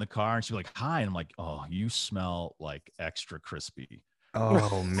get in the car. And she'd be like, "Hi." And I'm like, "Oh, you smell like extra crispy."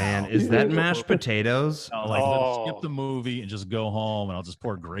 Oh man, is that mashed potatoes? Let's skip the movie and just go home, and I'll just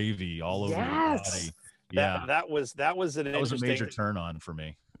pour gravy all over your body. Yeah, that was a major turn on for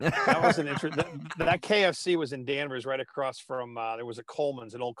me. That was an interesting. That KFC was in Danvers, right across from. There was a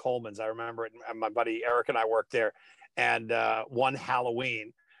Coleman's, an old Coleman's. I remember it. And my buddy Eric and I worked there. And one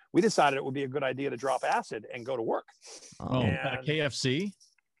Halloween, we decided it would be a good idea to drop acid and go to work. At KFC?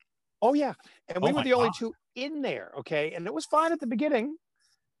 Oh yeah, and we were the only two in there. Okay, and it was fine at the beginning.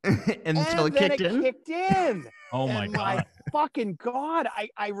 Until it kicked in. Oh my God! My fucking God!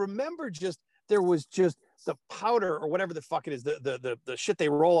 I remember there was just the powder or whatever the fuck it is, the shit they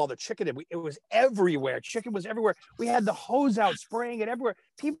roll all the chicken in. It was everywhere. Chicken was everywhere. We had the hose out spraying it everywhere.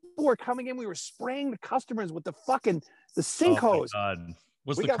 People were coming in. We were spraying the customers with the sink hose. God.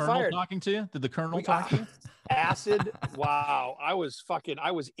 Was the Colonel talking to you? Did the Colonel talk to you? Acid. Wow. I was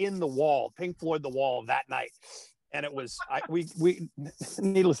in the Wall, Pink Floyd, The Wall that night. And it was, we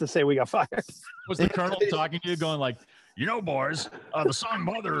needless to say, we got fired. Was the Colonel talking to you going like, boys, the song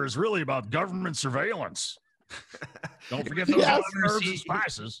Mother is really about government surveillance. Don't forget those herbs and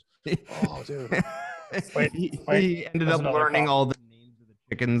spices. Oh, dude. He ended up learning all the names of the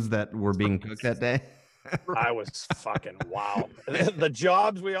chickens that were being cooked that day. I was fucking wow. The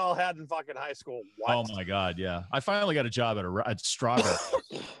jobs we all had in fucking high school. What? Oh my God, yeah. I finally got a job at Strawberry.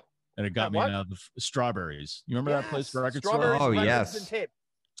 And it got me out of the Strawberries. You remember that place for record store? Oh, yes.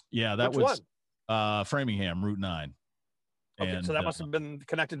 Yeah, that was Framingham, Route 9. Okay, so that must have been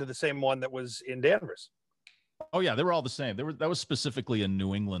connected to the same one that was in Danvers. Oh yeah, they were all the same. That was specifically a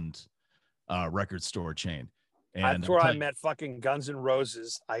New England record store chain. And that's where I met fucking Guns N'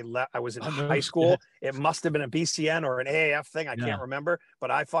 Roses. I was in high school. It must have been a BCN or an AAF thing. I can't remember.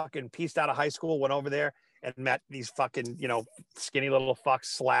 But I fucking pieced out of high school, went over there and met these fucking, skinny little fucks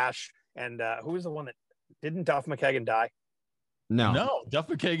Slash. And who was the one that didn't Duff McKagan die? No, Duff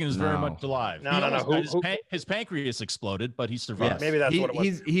McKagan is very much alive. No. His pancreas exploded, but he survived. Yeah, maybe that's what it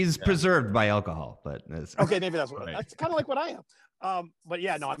was. He's preserved by alcohol, but okay, maybe that's what. That's kind of like what I am. But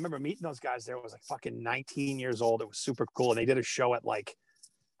yeah, no, I remember meeting those guys there. I was like fucking 19 years old. It was super cool, and they did a show at like,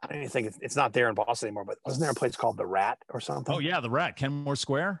 I don't even think it's not there in Boston anymore, but wasn't there a place called the Rat or something? Oh yeah, the Rat, Kenmore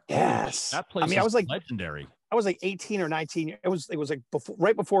Square. Yes, that place. I was like legendary. I was like 18 or 19. It was like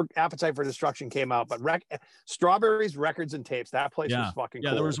right before Appetite for Destruction came out. But Strawberries, Records and Tapes. That place was fucking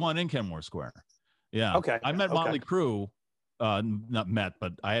cool. Yeah, there was one in Kenmore Square. Yeah. Okay. I met Motley Crue. Not met,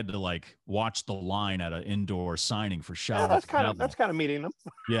 but I had to like watch the line at an indoor signing for Shout. That's kind of meeting them.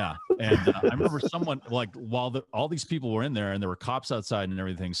 Yeah, and I remember someone like while all these people were in there and there were cops outside and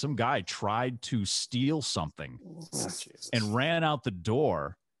everything, some guy tried to steal something and ran out the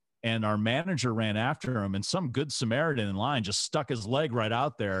door. And our manager ran after him, and some good Samaritan in line just stuck his leg right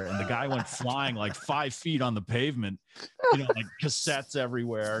out there, and the guy went flying like 5 feet on the pavement, like cassettes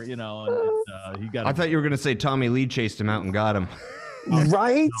everywhere, and he got. I thought you were going to say Tommy Lee chased him out and got him.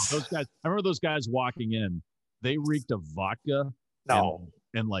 Right? No, those guys. I remember those guys walking in. They reeked of vodka.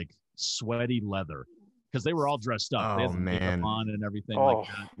 And like sweaty leather. Because they were all dressed up. They had makeup on and everything like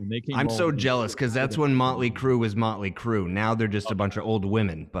that. And they came I'm so jealous because that's when Motley Crue was Motley Crue. Now they're just a bunch of old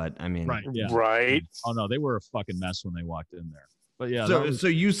women. But I mean, right. Oh no, they were a fucking mess when they walked in there. But yeah. So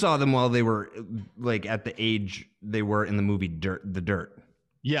you saw them while they were like at the age they were in the movie The Dirt.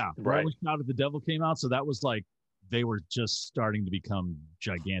 Yeah, right. Shout at the Devil came out, so that was like they were just starting to become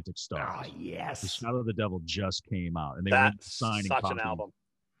gigantic stars. Oh yes. The Shout of the Devil just came out, and they were signing such an album.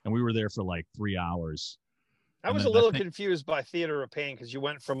 And we were there for like 3 hours. I was a little confused by Theater of Pain because you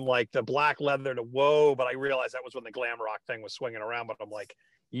went from like the black leather to whoa, but I realized that was when the glam rock thing was swinging around. But I'm like,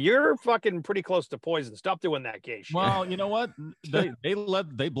 You're fucking pretty close to Poison. Stop doing that gay shit. Well, you know what?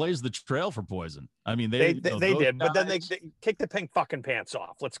 They blazed the trail for Poison. I mean, they did, but then they kicked the pink fucking pants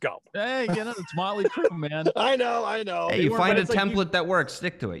off. Let's go. Hey, it's Motley Crue, man. I know. Hey, you find a template that works,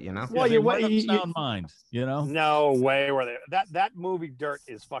 stick to it. Well, you sound mind. No way were they. That movie Dirt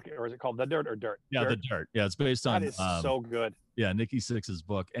is fucking, or is it called The Dirt or Dirt? Yeah, The Dirt. Yeah, it's based on. That is so good. Yeah, Nikki Sixx's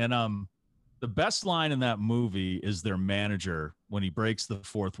book, and the best line in that movie is their manager when he breaks the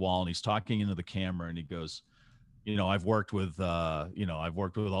fourth wall and he's talking into the camera and he goes, I've worked with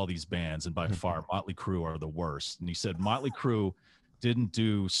all these bands and by far Motley Crue are the worst. And he said Motley Crue didn't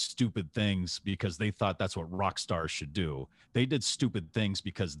do stupid things because they thought that's what rock stars should do. They did stupid things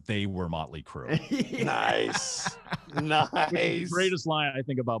because they were Motley Crue. Nice. Greatest line I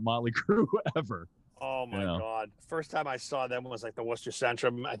think about Motley Crue ever. Oh my God. First time I saw them was like the Worcester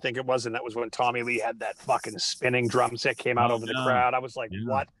Centrum, I think it was, and that was when Tommy Lee had that fucking spinning drum set came out over the crowd. I was like,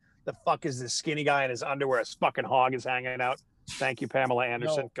 what the fuck is this skinny guy in his underwear? His fucking hog is hanging out. Thank you, Pamela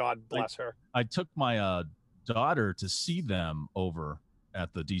Anderson. God bless her. I took my daughter to see them over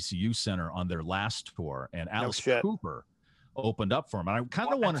at the DCU Center on their last tour, and Alice Cooper opened up for him. And I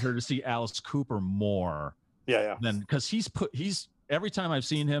kind of wanted her to see Alice Cooper more. Yeah. Then because he's every time I've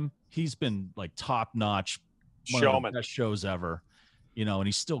seen him, he's been like top notch, one showman, of the best shows ever, and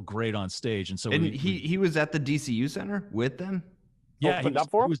he's still great on stage. And so he was at the DCU Center with them. Yeah, he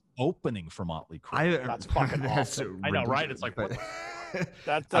was opening for Motley Crue. That's fucking awesome. I know, right? It's like what?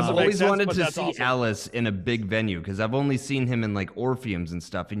 I've always wanted to see Alice in a big venue because I've only seen him in like Orpheums and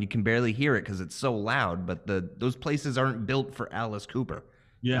stuff, and you can barely hear it because it's so loud. But those places aren't built for Alice Cooper.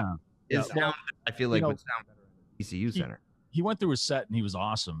 Yeah, sound, I feel like would sound better at the DCU Center. He went through a set and he was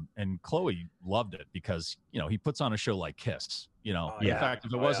awesome, and Chloe loved it because he puts on a show like Kiss. In fact,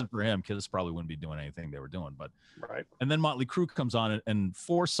 if it wasn't for him, Kiss probably wouldn't be doing anything they were doing. But right. And then Motley Crue comes on and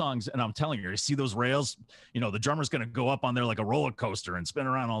 4 songs, and I'm telling her, you see those rails? The drummer's gonna go up on there like a roller coaster and spin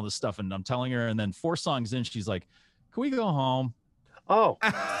around all this stuff. And I'm telling her, and then 4 songs in, she's like, "Can we go home?" Oh.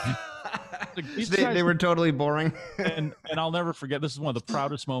 They were totally boring. and I'll never forget. This is one of the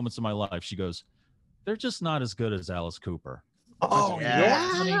proudest moments of my life. She goes, "They're just not as good as Alice Cooper." Oh yeah.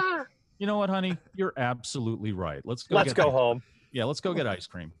 Honey, you know what, honey? You're absolutely right. Let's go home. Yeah, let's go get ice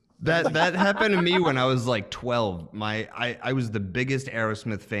cream. That happened to me when I was like 12. I was the biggest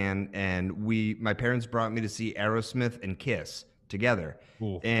Aerosmith fan, and my parents brought me to see Aerosmith and Kiss together.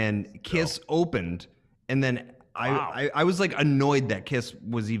 Ooh. And Kiss opened, and then I was like annoyed that Kiss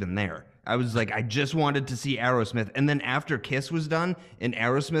was even there. I was like, I just wanted to see Aerosmith, and then after Kiss was done and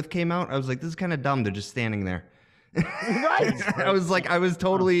Aerosmith came out, I was like, this is kind of dumb. They're just standing there. Right. I was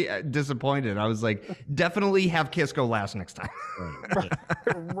totally disappointed. I was like, definitely have Kiss go last next time.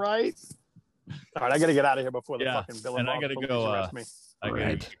 Right. All right, I got to get out of here before the fucking Bill and I got to go. I got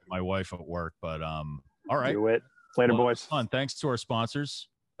to get my wife at work, but all right. Do it later, boys. Fun. Thanks to our sponsors.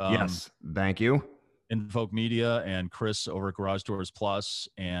 Yes, thank you. Invoke Media and Chris over at Garage Doors Plus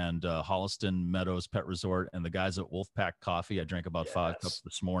and Holliston Meadows Pet Resort and the guys at Wolfpack Coffee. I drank about 5 cups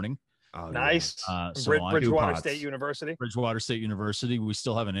this morning. Oh, nice. Bridgewater State University. Bridgewater State University. We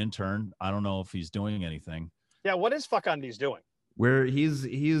still have an intern. I don't know if he's doing anything. Yeah, what is Fuck Undies doing? Where he's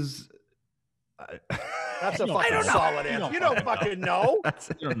That's a fucking solid answer. You don't fucking know.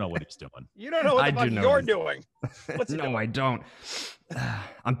 You don't know what he's doing. You don't know what the fuck you're doing. What's he doing? I don't.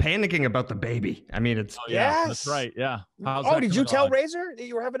 I'm panicking about the baby. I mean, it's yes. That's right. Yeah. Did you tell Razor that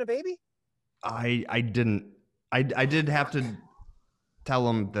you were having a baby? I didn't. I did have to tell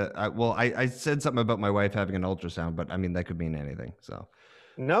him that. I said something about my wife having an ultrasound, but I mean that could mean anything. So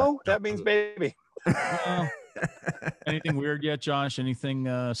no, that means baby. Anything weird yet, Josh?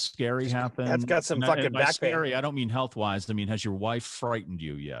 Anything scary happen? That's got some fucking back scary. I don't mean health wise. I mean, has your wife frightened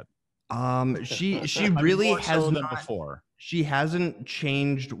you yet? She really hasn't before. She hasn't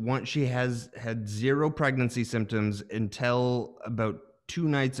changed. She has had 0 pregnancy symptoms until about 2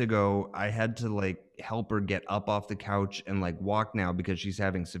 nights ago. I had to help her get up off the couch and walk now because she's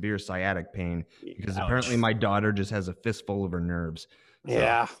having severe sciatic pain because apparently my daughter just has a fistful of her nerves. So,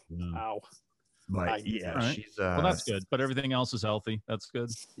 yeah. Ow. But yeah, right. She's well, that's good. But everything else is healthy. That's good.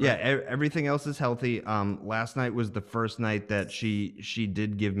 Yeah, everything else is healthy. Last night was the first night that she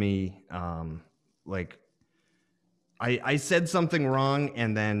did give me I said something wrong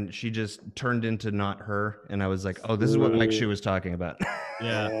and then she just turned into not her, and I was like, oh, this is what Mike Shue was talking about.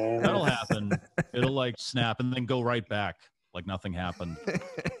 Yeah, that'll happen. It'll snap and then go right back like nothing happened.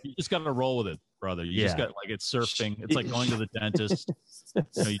 You just got to roll with it, brother. You just got it's surfing. It's like going to the dentist.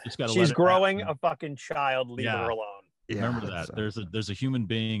 You just got to. She's growing a fucking child. Leave her alone. Yeah, remember that. So. There's a human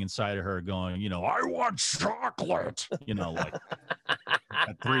being inside of her going, I want chocolate.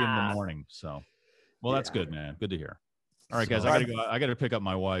 at 3 a.m. So, well, that's good, man. Good to hear. All right, guys, I gotta go. I gotta pick up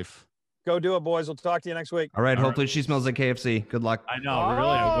my wife. Go do it, boys. We'll talk to you next week. All right. Hopefully she smells like KFC. Good luck. I know. Really.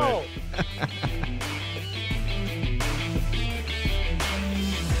 I wish.